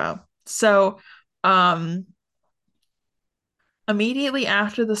to think about. So, um, immediately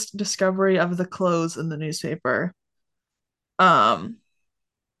after this discovery of the clothes in the newspaper, um,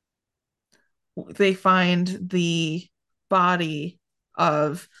 they find the body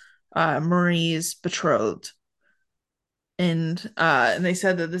of Marie's betrothed, and they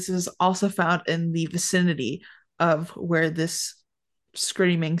said that this is also found in the vicinity of where this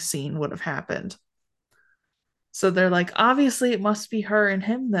screaming scene would have happened. So they're like, obviously it must be her and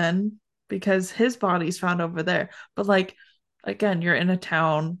him then, because his body's found over there. But like, again, you're in a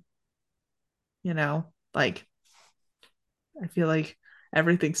town, like I feel like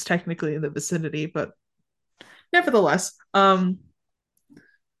everything's technically in the vicinity, but nevertheless,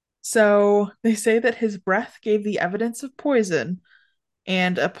 so they say that his breath gave the evidence of poison,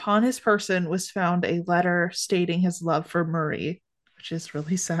 and upon his person was found a letter stating his love for Marie, which is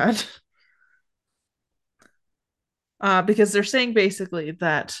really sad. Because they're saying basically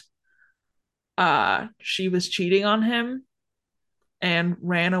that she was cheating on him and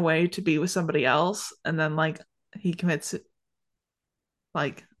ran away to be with somebody else, and then like he commits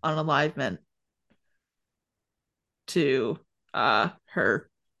like unalivement to her,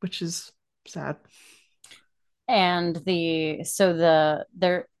 which is sad. And the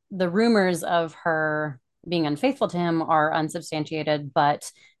rumors of her being unfaithful to him are unsubstantiated,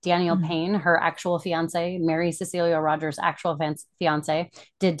 but Daniel Mhm. Payne, her actual fiance, Mary Cecilia Rogers' actual fiance,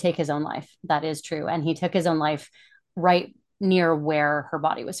 did take his own life. That is true. And he took his own life right near where her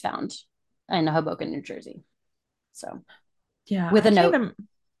body was found in Hoboken, New Jersey. So, Yeah, with a note.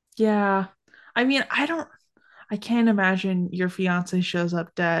 yeah. I mean, I can't imagine your fiance shows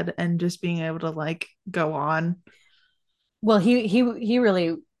up dead and just being able to like go on. Well, he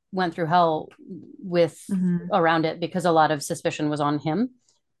really went through hell with Hmm. around it because a lot of suspicion was on him.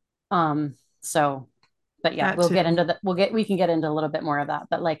 So, but yeah, That too. we can get into a little bit more of that.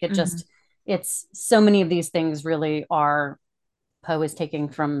 But like Hmm. it's so many of these things really are Poe is taking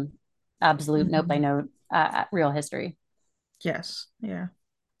from absolute note by Hmm. note real history. Yes. Yeah.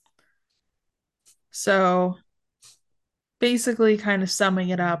 So basically, kind of summing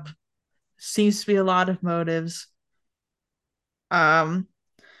it up, seems to be a lot of motives. Um,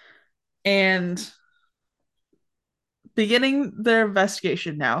 and beginning their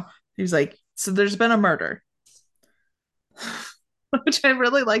investigation now, he's like, so there's been a murder, which I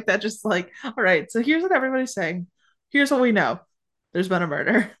really like that. Just like, all right, so here's what everybody's saying. Here's what we know. There's been a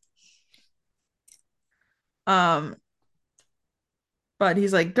murder. Um, but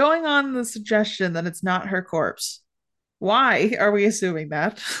he's like going on the suggestion that it's not her corpse. Why are we assuming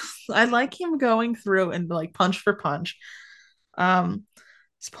that? I like him going through and like punch for punch. Um,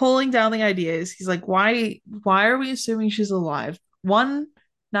 he's pulling down the ideas. He's like, why are we assuming she's alive? One,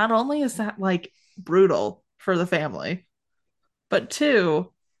 not only is that like brutal for the family, but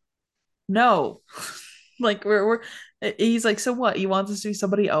two, no. Like we're he's like, so what? You want to see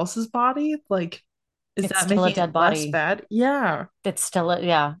somebody else's body? Like, is It's that still a making it dead less body. bad? Yeah. It's still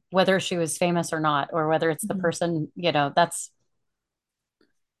yeah, whether she was famous or not, or whether it's the Mhm. person, that's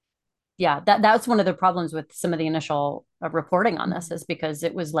yeah, that's one of the problems with some of the initial reporting on this Mhm. is because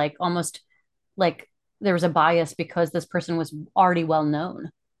it was like almost like there was a bias because this person was already well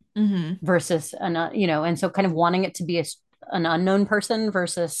known Mhm. versus and so kind of wanting it to be an unknown person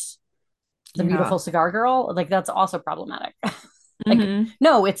versus the Yeah. beautiful cigar girl, like that's also problematic. Like, Mhm.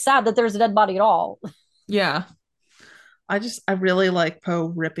 no, it's sad that there's a dead body at all. Yeah. I really like Poe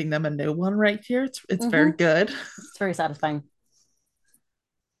ripping them a new one right here. It's very Mm-hmm. good. It's very satisfying.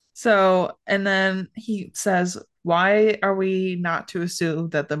 So, and then he says, "Why are we not to assume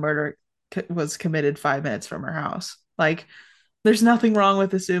that the murder was committed 5 minutes from her house? Like, there's nothing wrong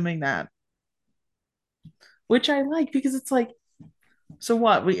with assuming that." Which I like because it's like, so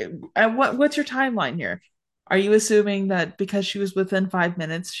what? What's your timeline here? Are you assuming that because she was within 5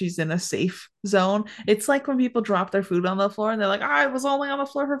 minutes, she's in a safe zone? It's like when people drop their food on the floor and they're like, I was only on the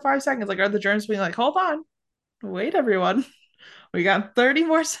floor for 5 seconds. Like, are the germs being like, hold on, wait, everyone. We got 30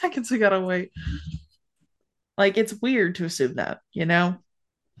 more seconds we gotta wait. Like, it's weird to assume that?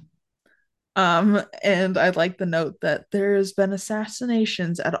 And I like the note that there's been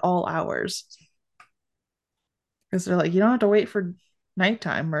assassinations at all hours. Because they're like, you don't have to wait for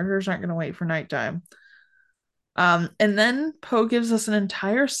nighttime. Murderers aren't gonna wait for nighttime. And then Poe gives us an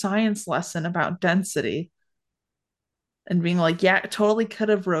entire science lesson about density. and being like, yeah, it totally could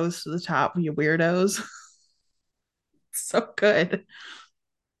have rose to the top, you weirdos. So good.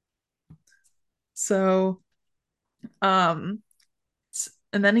 So, um,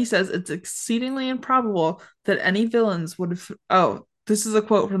 and then he says it's exceedingly improbable that any villains would have. Oh, this is a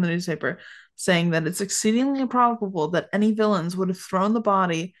quote from the newspaper saying that it's exceedingly improbable that any villains would have thrown the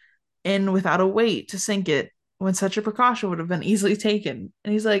body in without a weight to sink it when such a precaution would have been easily taken.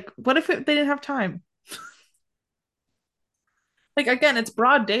 And he's like, what if they didn't have time? Like, again, it's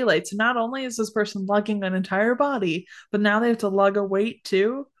broad daylight. So not only is this person lugging an entire body, but now they have to lug a weight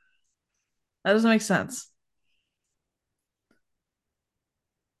too. That doesn't make sense.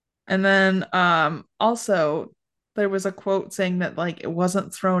 And then also there was a quote saying that like it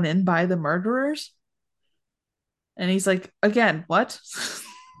wasn't thrown in by the murderers. And he's like, again, what?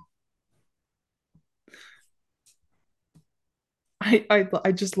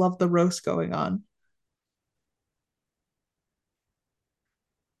 I just love the roast going on.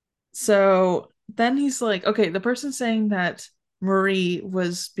 So then he's like, okay, the person saying that Marie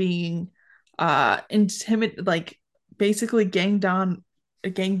was being intimidated, like basically ganged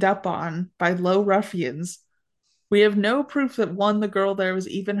up on by low ruffians. We have no proof that one, the girl there was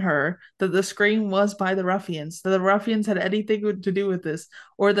even her, that the scream was by the ruffians, that the ruffians had anything to do with this,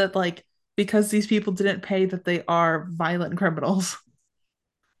 or that like because these people didn't pay that they are violent criminals.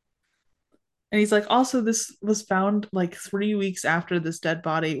 And he's like, also, this was found like 3 weeks after this dead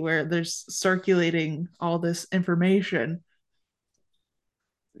body, where there's circulating all this information.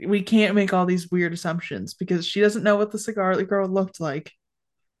 We can't make all these weird assumptions because she doesn't know what the cigar girl looked like.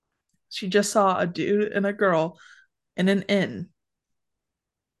 She just saw a dude and a girl in an inn.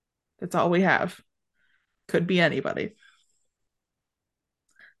 That's all we have. Could be anybody.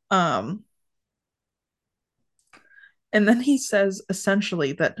 Um, and then he says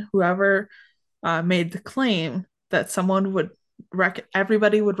essentially that whoever made the claim that someone would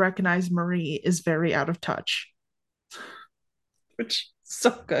everybody would recognize Marie is very out of touch, which is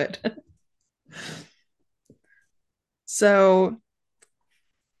so good. So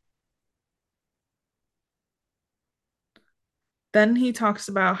then he talks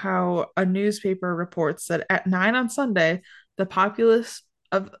about how a newspaper reports that at 9 on Sunday, the populace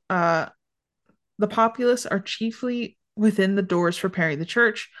of the populace are chiefly within the doors preparing the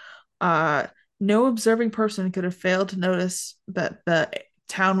church. Uh, no observing person could have failed to notice that the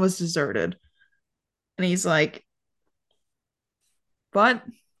town was deserted. And he's like, but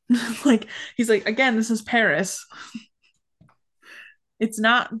like he's like, again, this is Paris. It's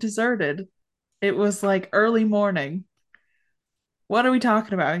not deserted. It was like early morning. What are we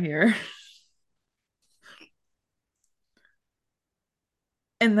talking about here?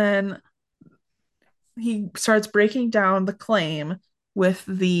 And then he starts breaking down the claim with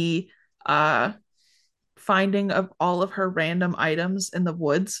the uh finding of all of her random items in the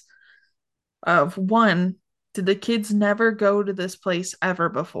woods. Of one, did the kids never go to this place ever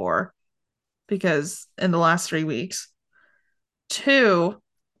before? Because in the last 3 weeks. Two,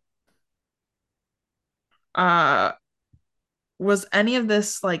 uh, was any of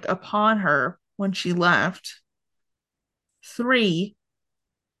this like upon her when she left? Three,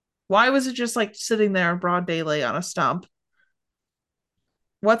 why was it just like sitting there in broad daylight on a stump?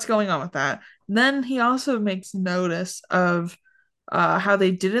 What's going on with that? Then he also makes notice of how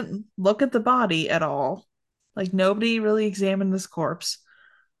they didn't look at the body at all. Like nobody really examined this corpse.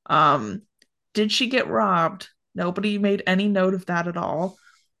 Um, did she get robbed? Nobody made any note of that at all.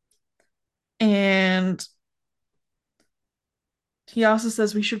 And he also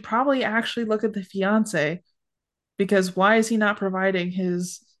says we should probably actually look at the fiance because why is he not providing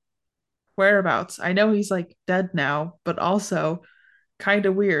his whereabouts? I know he's like dead now, but also kind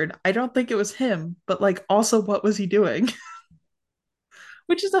of weird. I don't think it was him, but like also what was he doing?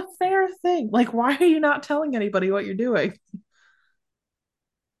 Which is a fair thing. Like, why are you not telling anybody what you're doing?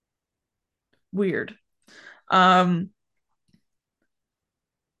 Weird. Um,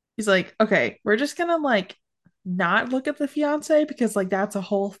 he's like, okay, we're just gonna like not look at the fiance because like that's a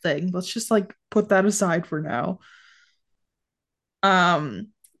whole thing. Let's just like put that aside for now. Um,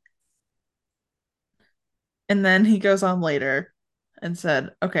 and then he goes on later and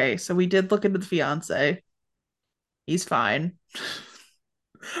said, okay, so we did look into the fiance. He's fine.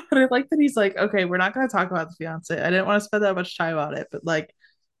 But I like that he's like, okay, we're not gonna talk about the fiance. I didn't want to spend that much time on it, but like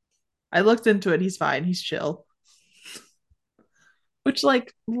I looked into it. He's fine. He's chill. Which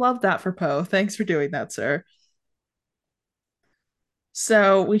like love that for Poe. Thanks for doing that, sir.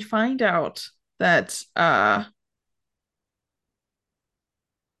 So we find out that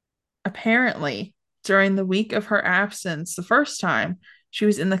apparently during the week of her absence, the first time, she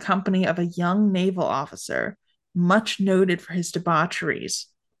was in the company of a young naval officer. much noted for his debaucheries.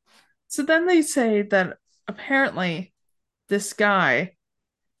 So then they say that apparently this guy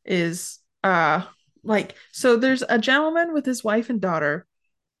is so there's a gentleman with his wife and daughter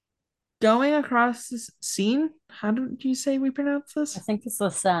going across this scene. How do you say we pronounce I this? think it's the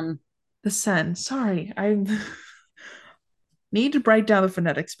sun. The Seine. Sorry, I need to write down the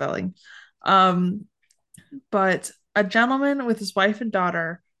phonetic spelling. Um, but a gentleman with his wife and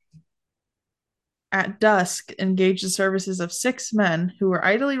daughter at dusk engaged the services of six men who were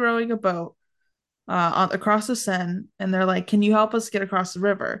idly rowing a boat across the Seine, and they're like, "Can you help us get across the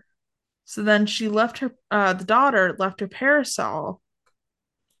river?" So then the daughter left her parasol,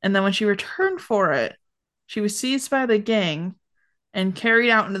 and then when she returned for it, she was seized by the gang and carried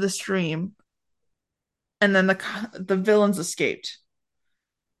out into the stream, and then the villains escaped,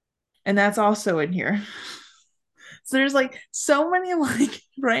 and that's also in here. So there's like so many like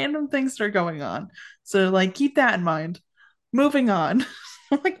random things that are going on. So like keep that in mind. Moving on.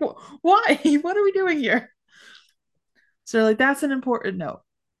 I'm like, why? What are we doing here? So like that's an important note.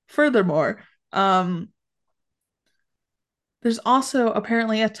 Furthermore, um, there's also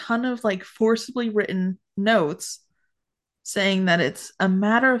apparently a ton of like forcibly written notes saying that it's a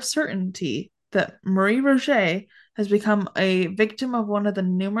matter of certainty that Marie Rogêt has become a victim of one of the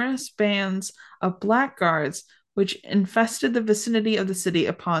numerous bands of blackguards which infested the vicinity of the city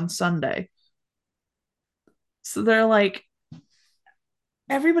upon Sunday. So they're like,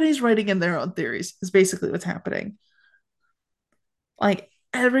 everybody's writing in their own theories, is basically what's happening. Like,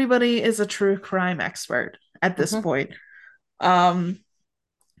 everybody is a true crime expert at this Mm-hmm. point. Um,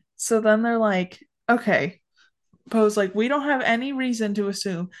 so then they're like, okay, Poe's like, we don't have any reason to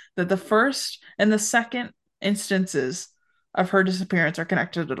assume that the first and the second instances of her disappearance are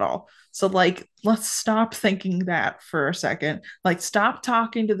connected at all. So, like, let's stop thinking that for a second. Like, stop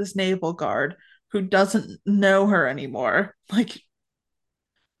talking to this naval guard who doesn't know her anymore. Like,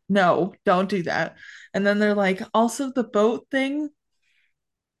 no, don't do that. And then they're like, also the boat thing.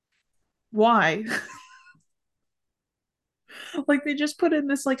 Why? Like, they just put in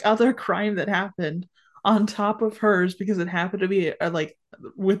this like other crime that happened on top of hers because it happened to be like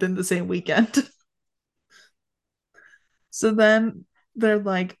within the same weekend. So then they're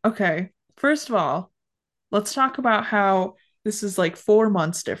like, okay, first of all, let's talk about how this is like 4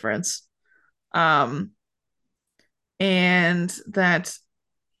 months difference. Um, and that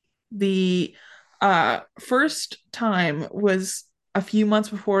the first time was a few months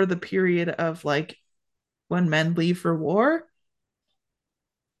before the period of like when men leave for war.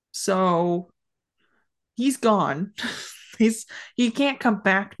 So he's gone. He can't come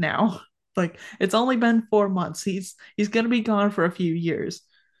back now. Like it's only been 4 months. He's gonna be gone for a few years.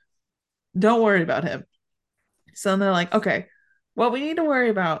 Don't worry about him. So then they're like, okay, what we need to worry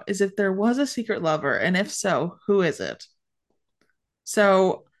about is if there was a secret lover, and if so, who is it?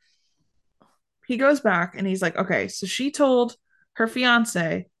 So he goes back and he's like, okay, so she told her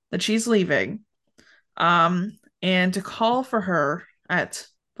fiance that she's leaving, and to call for her at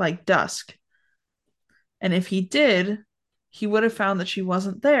like dusk. And if he did, he would have found that she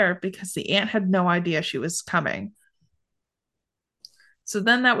wasn't there because the aunt had no idea she was coming. So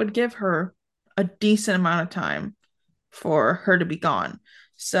then that would give her a decent amount of time for her to be gone.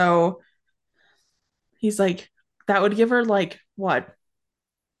 So he's like, that would give her like what?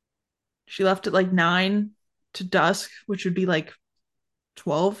 She left at like 9 to dusk, which would be like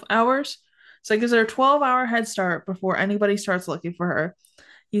 12 hours. So it gives her a 12-hour head start before anybody starts looking for her.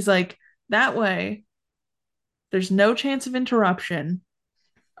 He's like, that way, there's no chance of interruption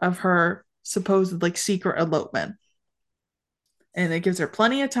of her supposed like secret elopement. And it gives her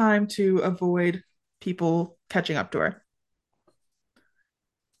plenty of time to avoid people catching up to her.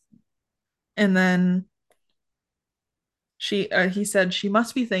 And then he said she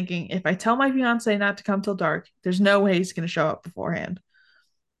must be thinking, if I tell my fiance not to come till dark, there's no way he's going to show up beforehand.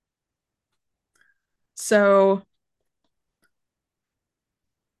 So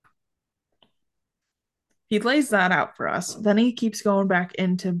he lays that out for us. Then he keeps going back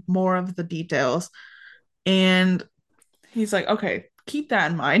into more of the details. And he's like, okay, keep that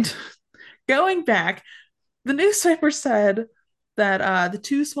in mind. Going back, the newspaper said that the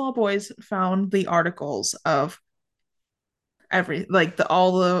two small boys found the articles of every like the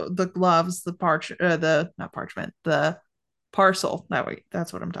all the gloves, the not parchment, the parcel.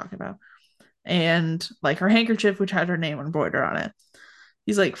 That's what I'm talking about. And like her handkerchief, which had her name embroidered on it.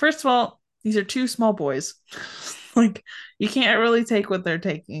 He's like, first of all, these are two small boys. Like you can't really take what they're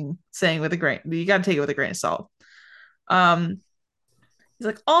saying with a grain. You got to take it with a grain of salt. Um, he's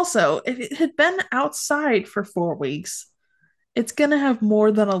like, also, if it had been outside for 4 weeks, it's gonna have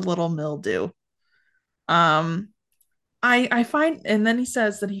more than a little mildew. Um, I find, and then he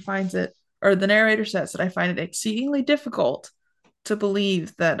says that he finds it, or the narrator says that I find it exceedingly difficult to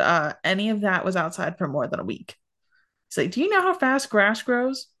believe that any of that was outside for more than a week. He's like, do you know how fast grass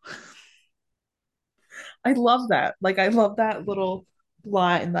grows? I love that. Like, I love that little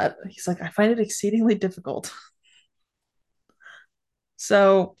line that he's like, I find it exceedingly difficult.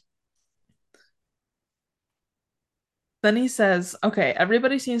 So then he says, okay,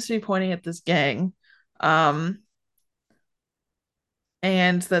 everybody seems to be pointing at this gang, um,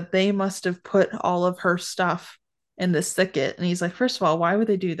 and that they must have put all of her stuff in this thicket. And he's like, first of all, why would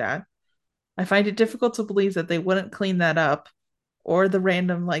they do that? I find it difficult to believe that they wouldn't clean that up or the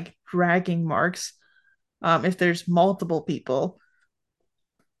random like dragging marks if there's multiple people.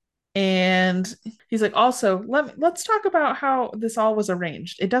 And he's like, also, let's talk about how this all was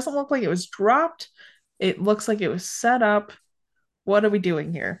arranged. It doesn't look like it was dropped. It looks like it was set up. What are we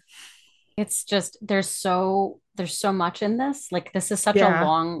doing here? It's just there's so much in this. Like this is such a Yeah.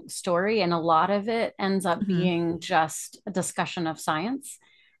 long story, and a lot of it ends up Mm-hmm. being just a discussion of science.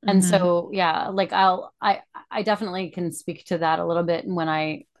 And Mm-hmm. so yeah, like I definitely can speak to that a little bit when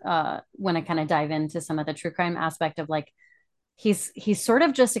I kind of dive into some of the true crime aspect of like he's sort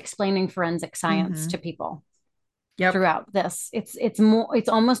of just explaining forensic science Mm-hmm. to people Yep. throughout this. It's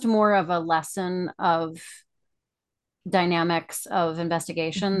almost more of a lesson of dynamics of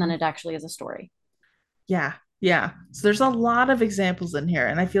investigation than Mm-hmm. it actually is a story. Yeah. Yeah. So there's a lot of examples in here,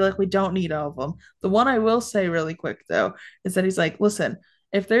 and I feel like we don't need all of them. The one I will say really quick, though, is that he's like, listen,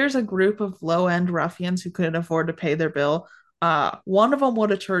 if there's a group of low end ruffians who couldn't afford to pay their bill, one of them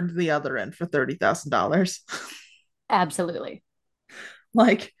would have turned the other in for $30,000. Absolutely.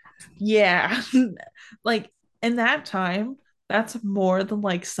 Like, yeah. Like, in that time, that's more than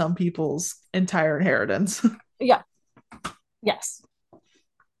like some people's entire inheritance. Yeah. Yes.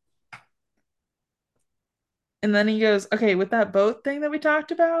 And then he goes, okay, with that boat thing that we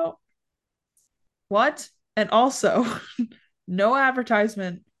talked about, what? And also, no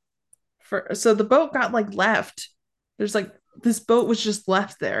advertisement for, so the boat got like left. There's like, this boat was just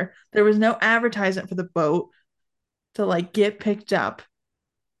left there. There was no advertisement for the boat to like get picked up.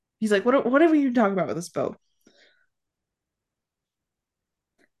 He's like, what are you talking about with this boat?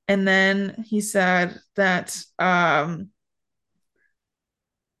 And then he said that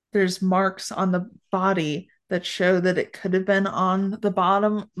there's marks on the body that show that it could have been on the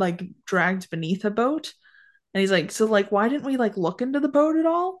bottom, like dragged beneath a boat. And he's like, so like, why didn't we like look into the boat at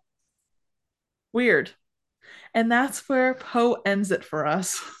all? Weird. And that's where Poe ends it for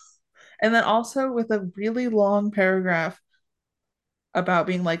us. And then also with a really long paragraph about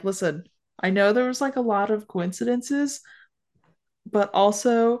being like, listen, I know there was like a lot of coincidences, but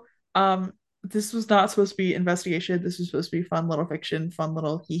also this was not supposed to be investigation. This was supposed to be fun little fiction, fun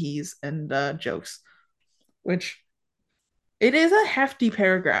little hee-hees and jokes, which it is a hefty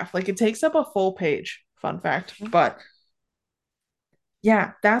paragraph. Like it takes up a full page, fun fact. But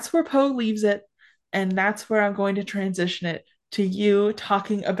yeah, that's where Poe leaves it. And that's where I'm going to transition it to you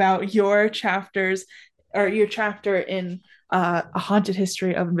talking about your chapters or your chapter in A Haunted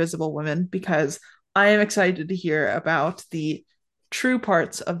History of Invisible Women, because I am excited to hear about the true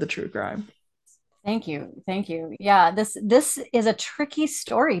parts of the true crime. Thank you. Thank you. Yeah, this is a tricky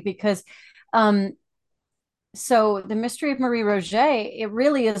story because um so the mystery of Marie Rogêt, it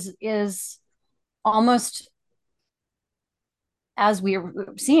really is almost as we're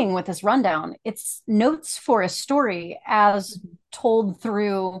seeing with this rundown, it's notes for a story as told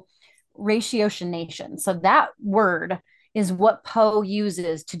through ratiocination. So that word is what Poe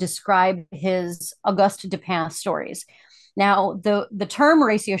uses to describe his Auguste Dupin stories. Now, the term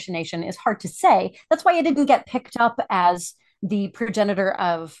ratiocination is hard to say. That's why it didn't get picked up as the progenitor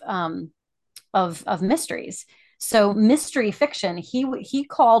of mysteries. So mystery fiction, he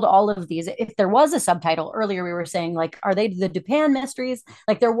called all of these. If there was a subtitle earlier, we were saying like, are they the Dupin mysteries?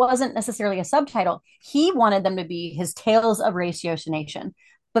 Like there wasn't necessarily a subtitle. He wanted them to be his tales of ratiocination.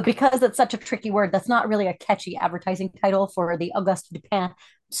 But because it's such a tricky word, that's not really a catchy advertising title for the Auguste Dupin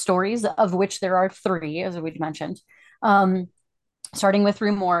stories, of which there are three, as we mentioned. Um, Starting with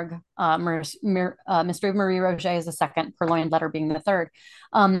Rue Morgue, Mystery of Marie Rogêt is the second, Purloined Letter being the third.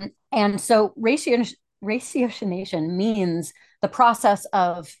 And so ratiocination means the process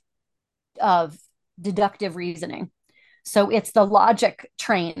of deductive reasoning. So it's the logic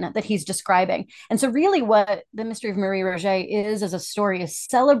train that he's describing. And so really what the Mystery of Marie Rogêt is as a story is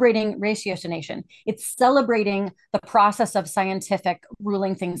celebrating ratiocination. It's celebrating the process of scientific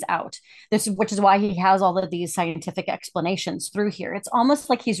ruling things out. Which is why he has all of these scientific explanations through here. It's almost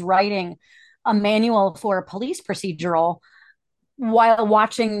like he's writing a manual for a police procedural while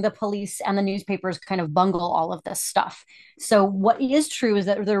watching the police and the newspapers kind of bungle all of this stuff. So, what is true is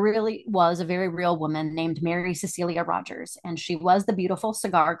that there really was a very real woman named Mary Cecilia Rogers, and she was the beautiful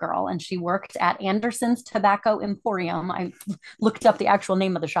cigar girl, and she worked at Anderson's Tobacco Emporium. I looked up the actual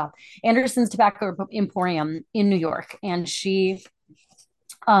name of the shop, Anderson's Tobacco Emporium in New York, and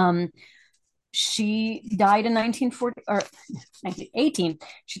um, she died in 1940 or 1918.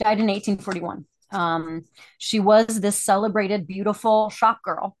 She died in 1841. She was this celebrated, beautiful shop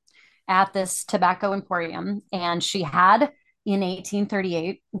girl at this tobacco emporium, and she had in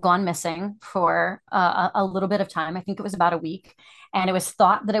 1838 gone missing for a little bit of time. I think it was about a week, and it was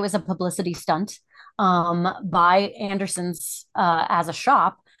thought that it was a publicity stunt by Anderson's as a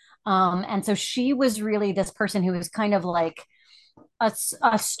shop. And so she was really this person who was kind of like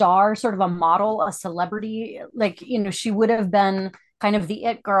a star, sort of a model, a celebrity. Like, she would have been kind of the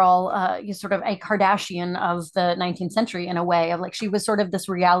it girl, sort of a Kardashian of the 19th century in a way of like, she was sort of this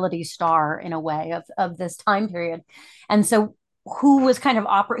reality star in a way of this time period. And so who was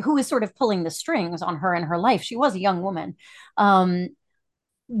sort of pulling the strings on her in her life? She was a young woman. Um,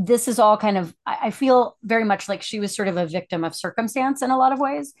 this is all kind of, I feel very much like she was sort of a victim of circumstance in a lot of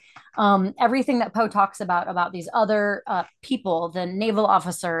ways. Everything that Poe talks about these other people, the naval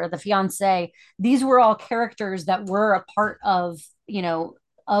officer, the fiance, these were all characters that were a part of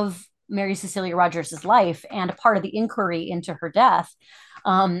Mary Cecilia Rogers's life and a part of the inquiry into her death.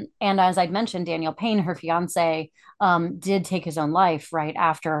 And as I'd mentioned, Daniel Payne, her fiance, did take his own life right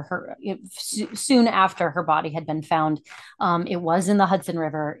after soon after her body had been found. It was in the Hudson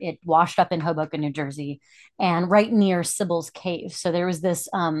River. It washed up in Hoboken, New Jersey, and right near Sybil's Cave. So there was this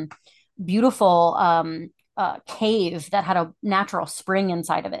beautiful cave that had a natural spring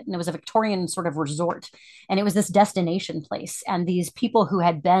inside of it. And it was a Victorian sort of resort. And it was this destination place. And these people who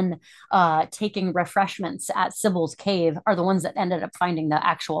had been taking refreshments at Sybil's Cave are the ones that ended up finding the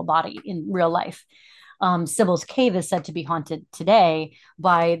actual body in real life. Sybil's Cave is said to be haunted today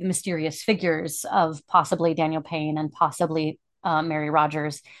by the mysterious figures of possibly Daniel Payne and possibly Mary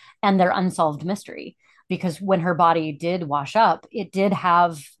Rogers and their unsolved mystery. Because when her body did wash up, it did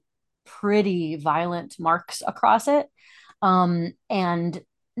have pretty violent marks across it. And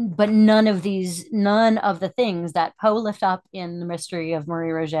but none of the things that Poe lifted up in The Mystery of Marie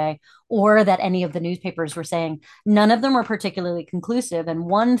Rogêt or that any of the newspapers were saying, none of them were particularly conclusive. And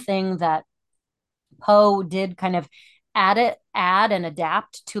one thing that Poe did kind of add and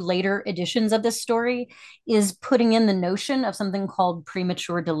adapt to later editions of this story is putting in the notion of something called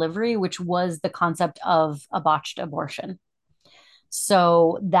premature delivery, which was the concept of a botched abortion.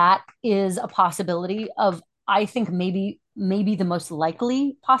 So that is a possibility of, I think, maybe the most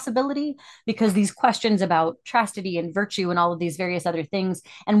likely possibility, because these questions about chastity and virtue and all of these various other things,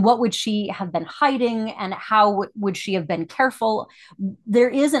 and what would she have been hiding and how would she have been careful? There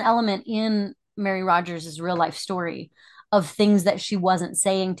is an element in Mary Rogers's real life story of things that she wasn't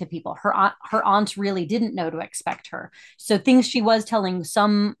saying to people. Her aunt really didn't know to expect her. So things she was telling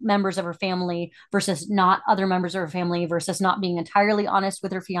some members of her family versus not other members of her family versus not being entirely honest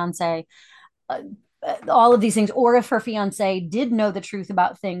with her fiance. Uh, all of these things, or if her fiance did know the truth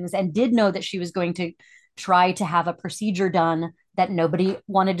about things and did know that she was going to try to have a procedure done that nobody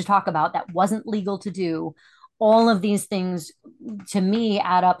wanted to talk about, that wasn't legal to do, all of these things to me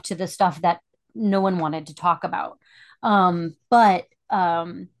add up to the stuff that no one wanted to talk about. But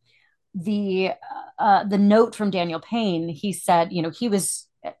the note from Daniel Payne, he said, he was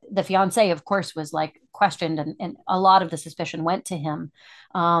the fiance, of course, was like questioned, and a lot of the suspicion went to him,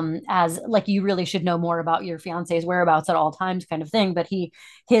 as like, you really should know more about your fiance's whereabouts at all times, kind of thing. But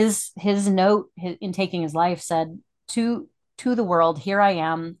his note in taking his life said to the world, here I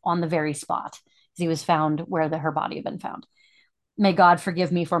am on the very spot. He was found where her body had been found. May God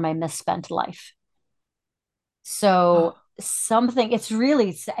forgive me for my misspent life. So something, it's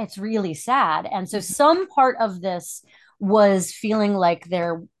really sad. And so Mhm. some part of this was feeling like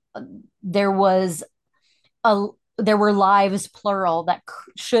there was a there were lives plural that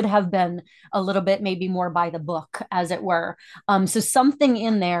should have been a little bit maybe more by the book, as it were. So something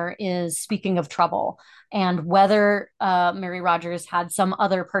in there is speaking of trouble, and whether Mary Rogers had some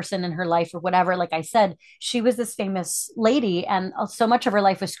other person in her life or whatever. Like I said, she was this famous lady, and so much of her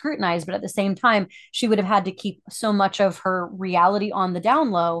life was scrutinized, but at the same time she would have had to keep so much of her reality on the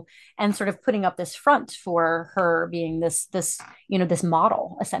down low, and sort of putting up this front for her being this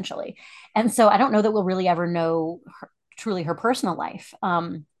model essentially. And so I don't know that we'll really ever know truly her personal life.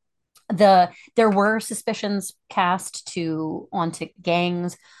 There were suspicions cast onto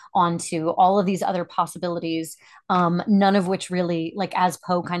gangs, onto all of these other possibilities, none of which really, like, as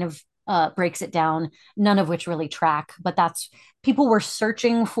Poe kind of breaks it down, none of which really track. But that's people were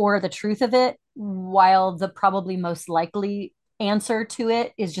searching for the truth of it, while the probably most likely answer to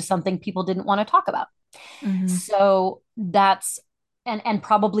it is just something people didn't want to talk about. Mm-hmm. So that's and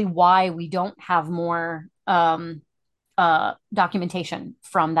probably why we don't have more documentation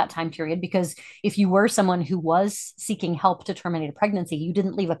from that time period, because if you were someone who was seeking help to terminate a pregnancy, you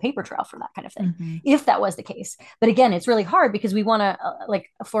didn't leave a paper trail for that kind of thing, Mm-hmm. if that was the case. But again, it's really hard because we want to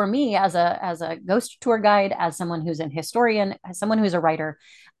like for me as a ghost tour guide, as someone who's an historian, as someone who's a writer,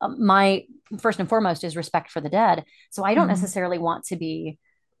 my first and foremost is respect for the dead. So I don't Mm-hmm. necessarily want to be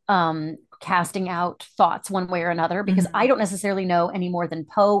casting out thoughts one way or another, because Mm-hmm. I don't necessarily know any more than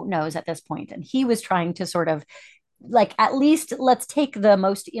Poe knows at this point. And he was trying to sort of like, at least let's take the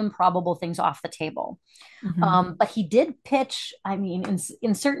most improbable things off the table. Mm-hmm. But he did pitch, I mean,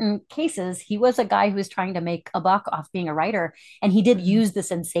 in certain cases, he was a guy who was trying to make a buck off being a writer. And he did Mm-hmm. use the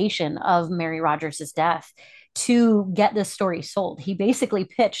sensation of Mary Rogers's death to get this story sold. He basically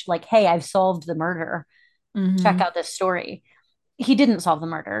pitched, like, hey, I've solved the murder. Check Mm-hmm. out this story. He didn't solve the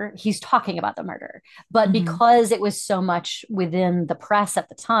murder. He's talking about the murder. But Mm-hmm. because it was so much within the press at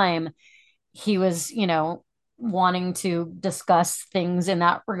the time, he was, wanting to discuss things in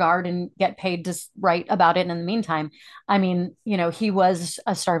that regard and get paid to write about it in the meantime. I mean, he was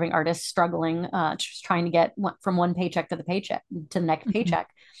a starving artist struggling, just trying to get from one paycheck to the paycheck to the next Mm-hmm. paycheck.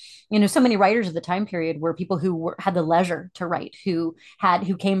 So many writers of the time period were people who had the leisure to write, who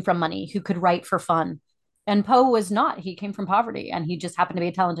came from money, who could write for fun. And Poe was not. He came from poverty, and he just happened to be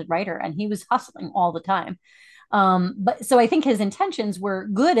a talented writer, and he was hustling all the time. But so I think his intentions were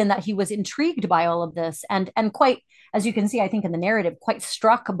good in that he was intrigued by all of this, and quite, as you can see, I think in the narrative, quite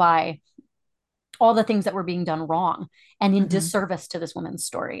struck by all the things that were being done wrong and in Mm-hmm. disservice to this woman's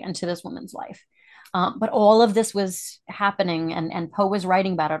story and to this woman's life. But all of this was happening, and Poe was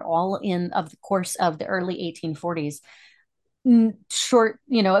writing about it all in of the course of the early 1840s, short,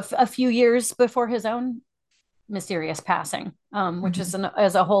 a few years before his own mysterious passing, which Mm-hmm. is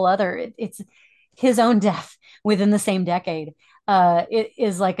as a whole other. It's his own death within the same decade. It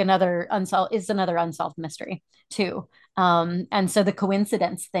is like another unsolved mystery too. And so the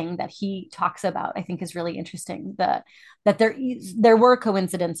coincidence thing that he talks about, I think, is really interesting. That there were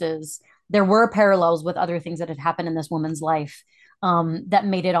coincidences, there were parallels with other things that had happened in this woman's life, that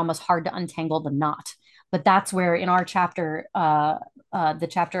made it almost hard to untangle the knot. But that's where in our chapter, the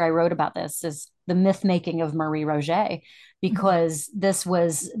chapter I wrote about this is the myth making of Marie Rogêt, Mm-hmm. because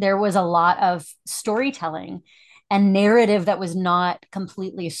there was a lot of storytelling and narrative that was not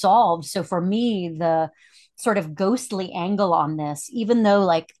completely solved. So for me, the sort of ghostly angle on this, even though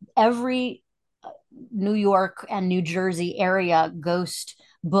like every New York and New Jersey area ghost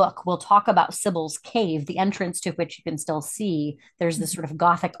book will talk about Sybil's cave, the entrance to which you can still see. There's this sort of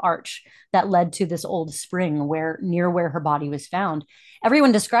Gothic arch that led to this old spring near where her body was found.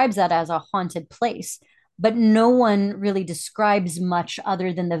 Everyone describes that as a haunted place, but no one really describes much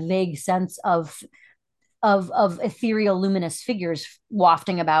other than the vague sense of ethereal luminous figures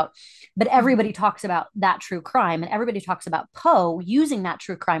wafting about. But everybody talks about that true crime, and everybody talks about Poe using that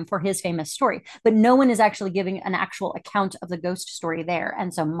true crime for his famous story, but no one is actually giving an actual account of the ghost story there.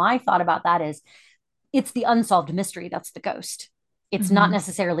 And so my thought about that is, it's the unsolved mystery that's the ghost. It's not Mm-hmm.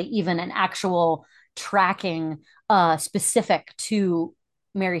 necessarily even an actual tracking specific to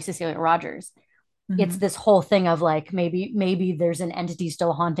Mary Cecilia Rogers. It's Mm-hmm. this whole thing of like, maybe there's an entity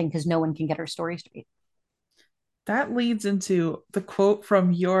still haunting because no one can get her story straight. That leads into the quote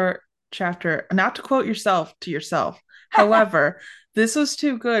from your chapter, not to quote yourself to yourself. However, this was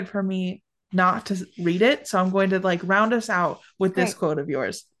too good for me not to read it, so I'm going to like round us out with this Great. quote of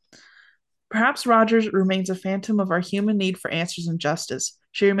yours. Perhaps Rogers remains a phantom of our human need for answers and justice.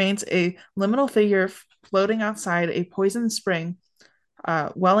 She remains a liminal figure floating outside a poisoned spring,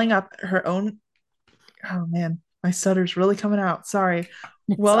 welling up her own. Oh man, my stutter's really coming out. Sorry.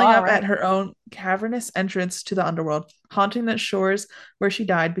 It's Welling all up at right. her own cavernous entrance to the underworld, haunting the shores where she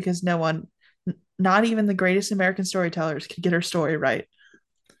died because no one, not even the greatest American storytellers, could get her story right.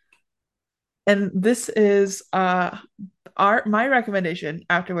 And this is our my recommendation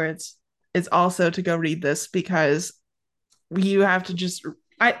afterwards is also to go read this because you have to just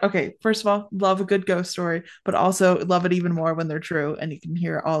okay, first of all, love a good ghost story, but also love it even more when they're true and you can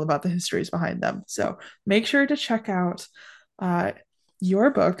hear all about the histories behind them. So make sure to check out uh,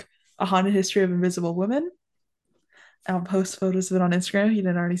 your book, A Haunted History of Invisible Women. I'll post photos of it on Instagram. You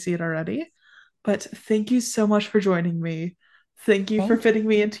didn't already see it already. But thank you so much for joining me. Thank you for Thank fitting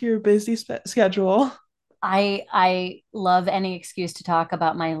me into your busy schedule. I love any excuse to talk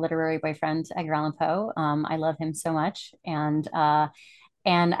about my literary boyfriend Edgar Allan Poe. I love him so much, and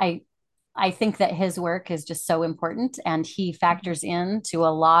I think that his work is just so important, and he factors into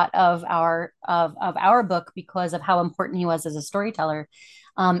a lot of our book because of how important he was as a storyteller,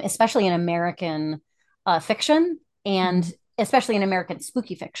 especially in American fiction, and Mhm. especially in American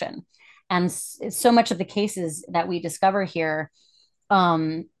spooky fiction. And so much of the cases that we discover here,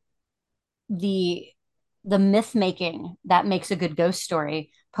 um, the the myth making that makes a good ghost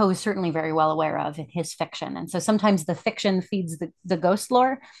story, Poe is certainly very well aware of in his fiction. And so sometimes the fiction feeds the ghost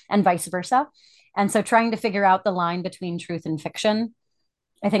lore and vice versa. And so trying to figure out the line between truth and fiction,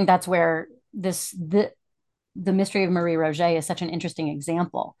 I think that's where the mystery of Marie Rogêt is such an interesting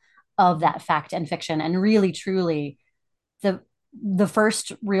example of Mhm. that fact and fiction, and really truly the the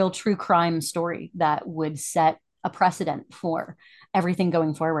first real true crime story that would set a precedent for everything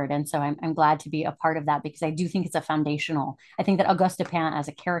going forward. And so I'm glad to be a part of that, because I do think it's a foundational. I think that Auguste Dupin as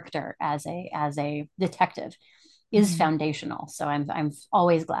a character, as a detective, is Mhm. foundational. So I'm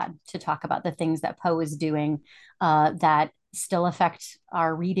always glad to talk about the things that Poe is doing that still affect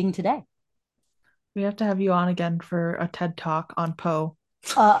our reading today. We have to have you on again for a TED Talk on Poe.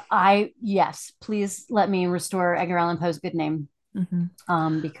 Yes, please let me restore Edgar Allan Poe's good name,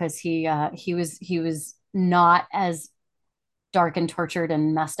 Hmm. because he was not as dark and tortured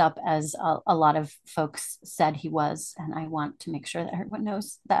and messed up as a lot of folks said he was. And I want to make sure that everyone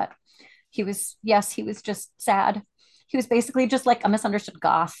knows that he was, yes, he was just sad. He was basically just like a misunderstood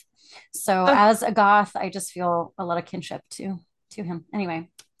goth. So as a goth, I just feel a lot of kinship to him. Anyway,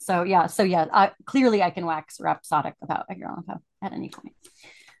 so yeah, clearly I can wax rhapsodic about Edgar Allan Poe at any point.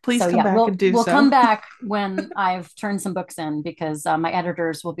 Please So come yeah, back and do we'll come so. back when I've turned some books in, because my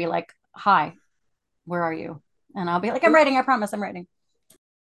editors will be like, "Hi, where are you?" And I'll be like, "I'm writing. I promise, I'm writing."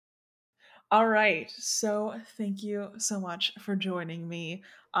 All right. So thank you so much for joining me.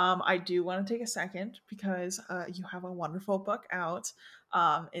 I do want to take a second because you have a wonderful book out.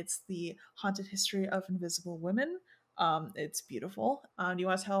 It's The Haunted History of Invisible Women. It's beautiful. Do you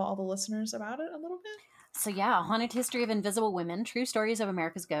want to tell all the listeners about it a little bit? So yeah, Haunted History of Invisible Women: True Stories of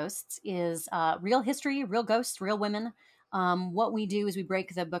America's Ghosts is real history, real ghosts, real women. What we do is we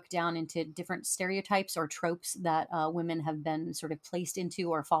break the book down into different stereotypes or tropes that women have been sort of placed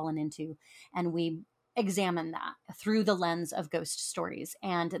into or fallen into, and we examine that through the lens of ghost stories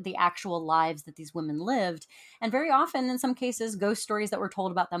and the actual lives that these women lived, and very often, in some cases, ghost stories that were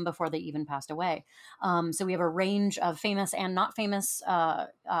told about them before they even passed away. So we have a range of famous and not famous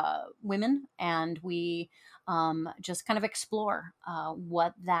women, and we just kind of explore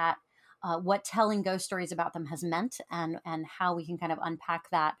what telling ghost stories about them has meant, and how we can kind of unpack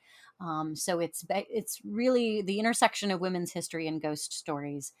that. So it's really the intersection of women's history and ghost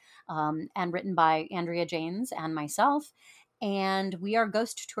stories, and written by Andrea Janes and myself. And we are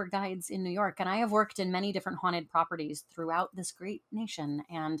ghost tour guides in New York. And I have worked in many different haunted properties throughout this great nation.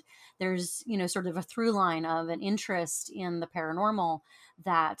 And there's, sort of a through line of an interest in the paranormal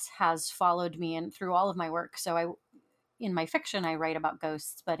that has followed me and through all of my work. So in my fiction, I write about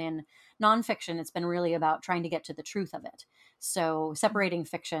ghosts, but in nonfiction, it's been really about trying to get to the truth of it. So separating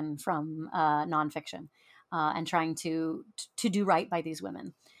fiction from nonfiction, and trying to do right by these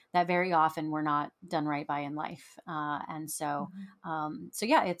women that very often were not done right by in life. Mhm. So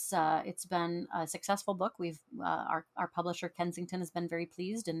yeah, it's been a successful book. Our publisher Kensington has been very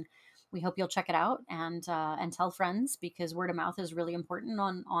pleased, and we hope you'll check it out and tell friends, because word of mouth is really important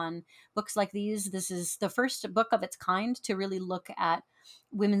on books like these. This is the first book of its kind to really look at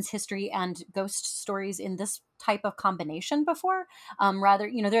women's history and ghost stories in this type of combination before. Rather,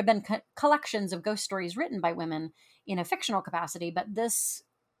 there have been collections of ghost stories written by women in a fictional capacity, but this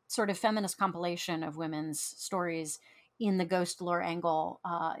sort of feminist compilation of women's stories in the ghost lore angle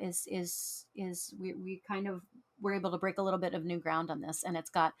is we kind of were able to break a little bit of new ground on this, and it's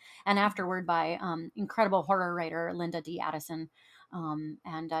got an afterword by incredible horror writer Linda D. Addison,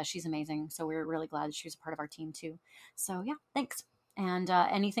 and she's amazing. So we're really glad she was a part of our team too. So yeah, thanks. And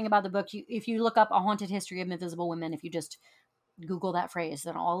anything about the book, if you look up A Haunted History of Invisible Women, if you just Google that phrase,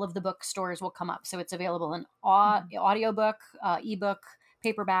 then all of the bookstores will come up. So it's available in Mhm. audiobook, ebook,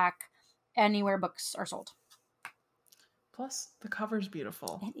 paperback, anywhere books are sold. Plus, the cover's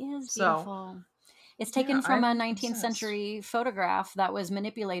beautiful. It is So, beautiful. It's yeah, taken from a I'm 19th obsessed. century photograph that was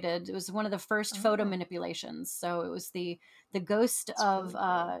manipulated. It was one of the first photo Oh, manipulations. So it was the ghost it's really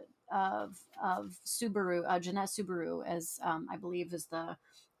cool. of Subaru, Jeanette Subaru, as I believe is the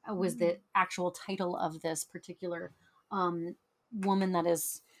was Mm. the actual title of this particular um, woman that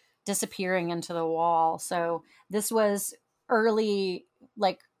is disappearing into the wall. So this was early,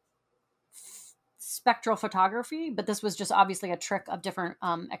 like spectral photography, but this was just obviously a trick of different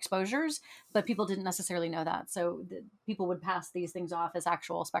exposures, but people didn't necessarily know that. So people would pass these things off as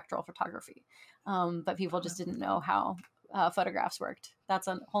actual spectral photography. But people just didn't know how photographs worked. That's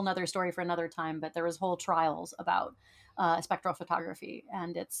a whole nother story for another time, but there was whole trials about spectral photography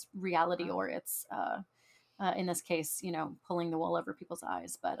and its reality or its, in this case, pulling the wool over people's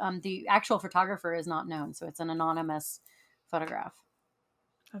eyes. But the actual photographer is not known. So it's an anonymous photograph.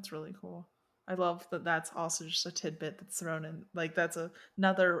 That's really cool. I love that that's also just a tidbit that's thrown in. Like, that's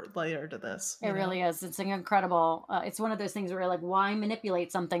another layer to this, It you know? really is. It's an incredible. It's one of those things where you're like, why manipulate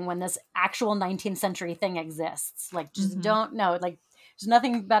something when this actual 19th century thing exists? Like, just don't know. Like, there's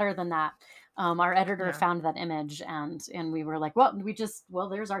nothing better than that. Our editor Yeah. found that image, and we were like, well,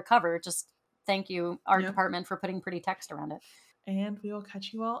 there's our cover. Just thank you, art Yep. department, for putting pretty text around it. And we will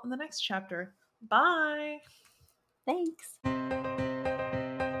catch you all in the next chapter. Bye. Thanks.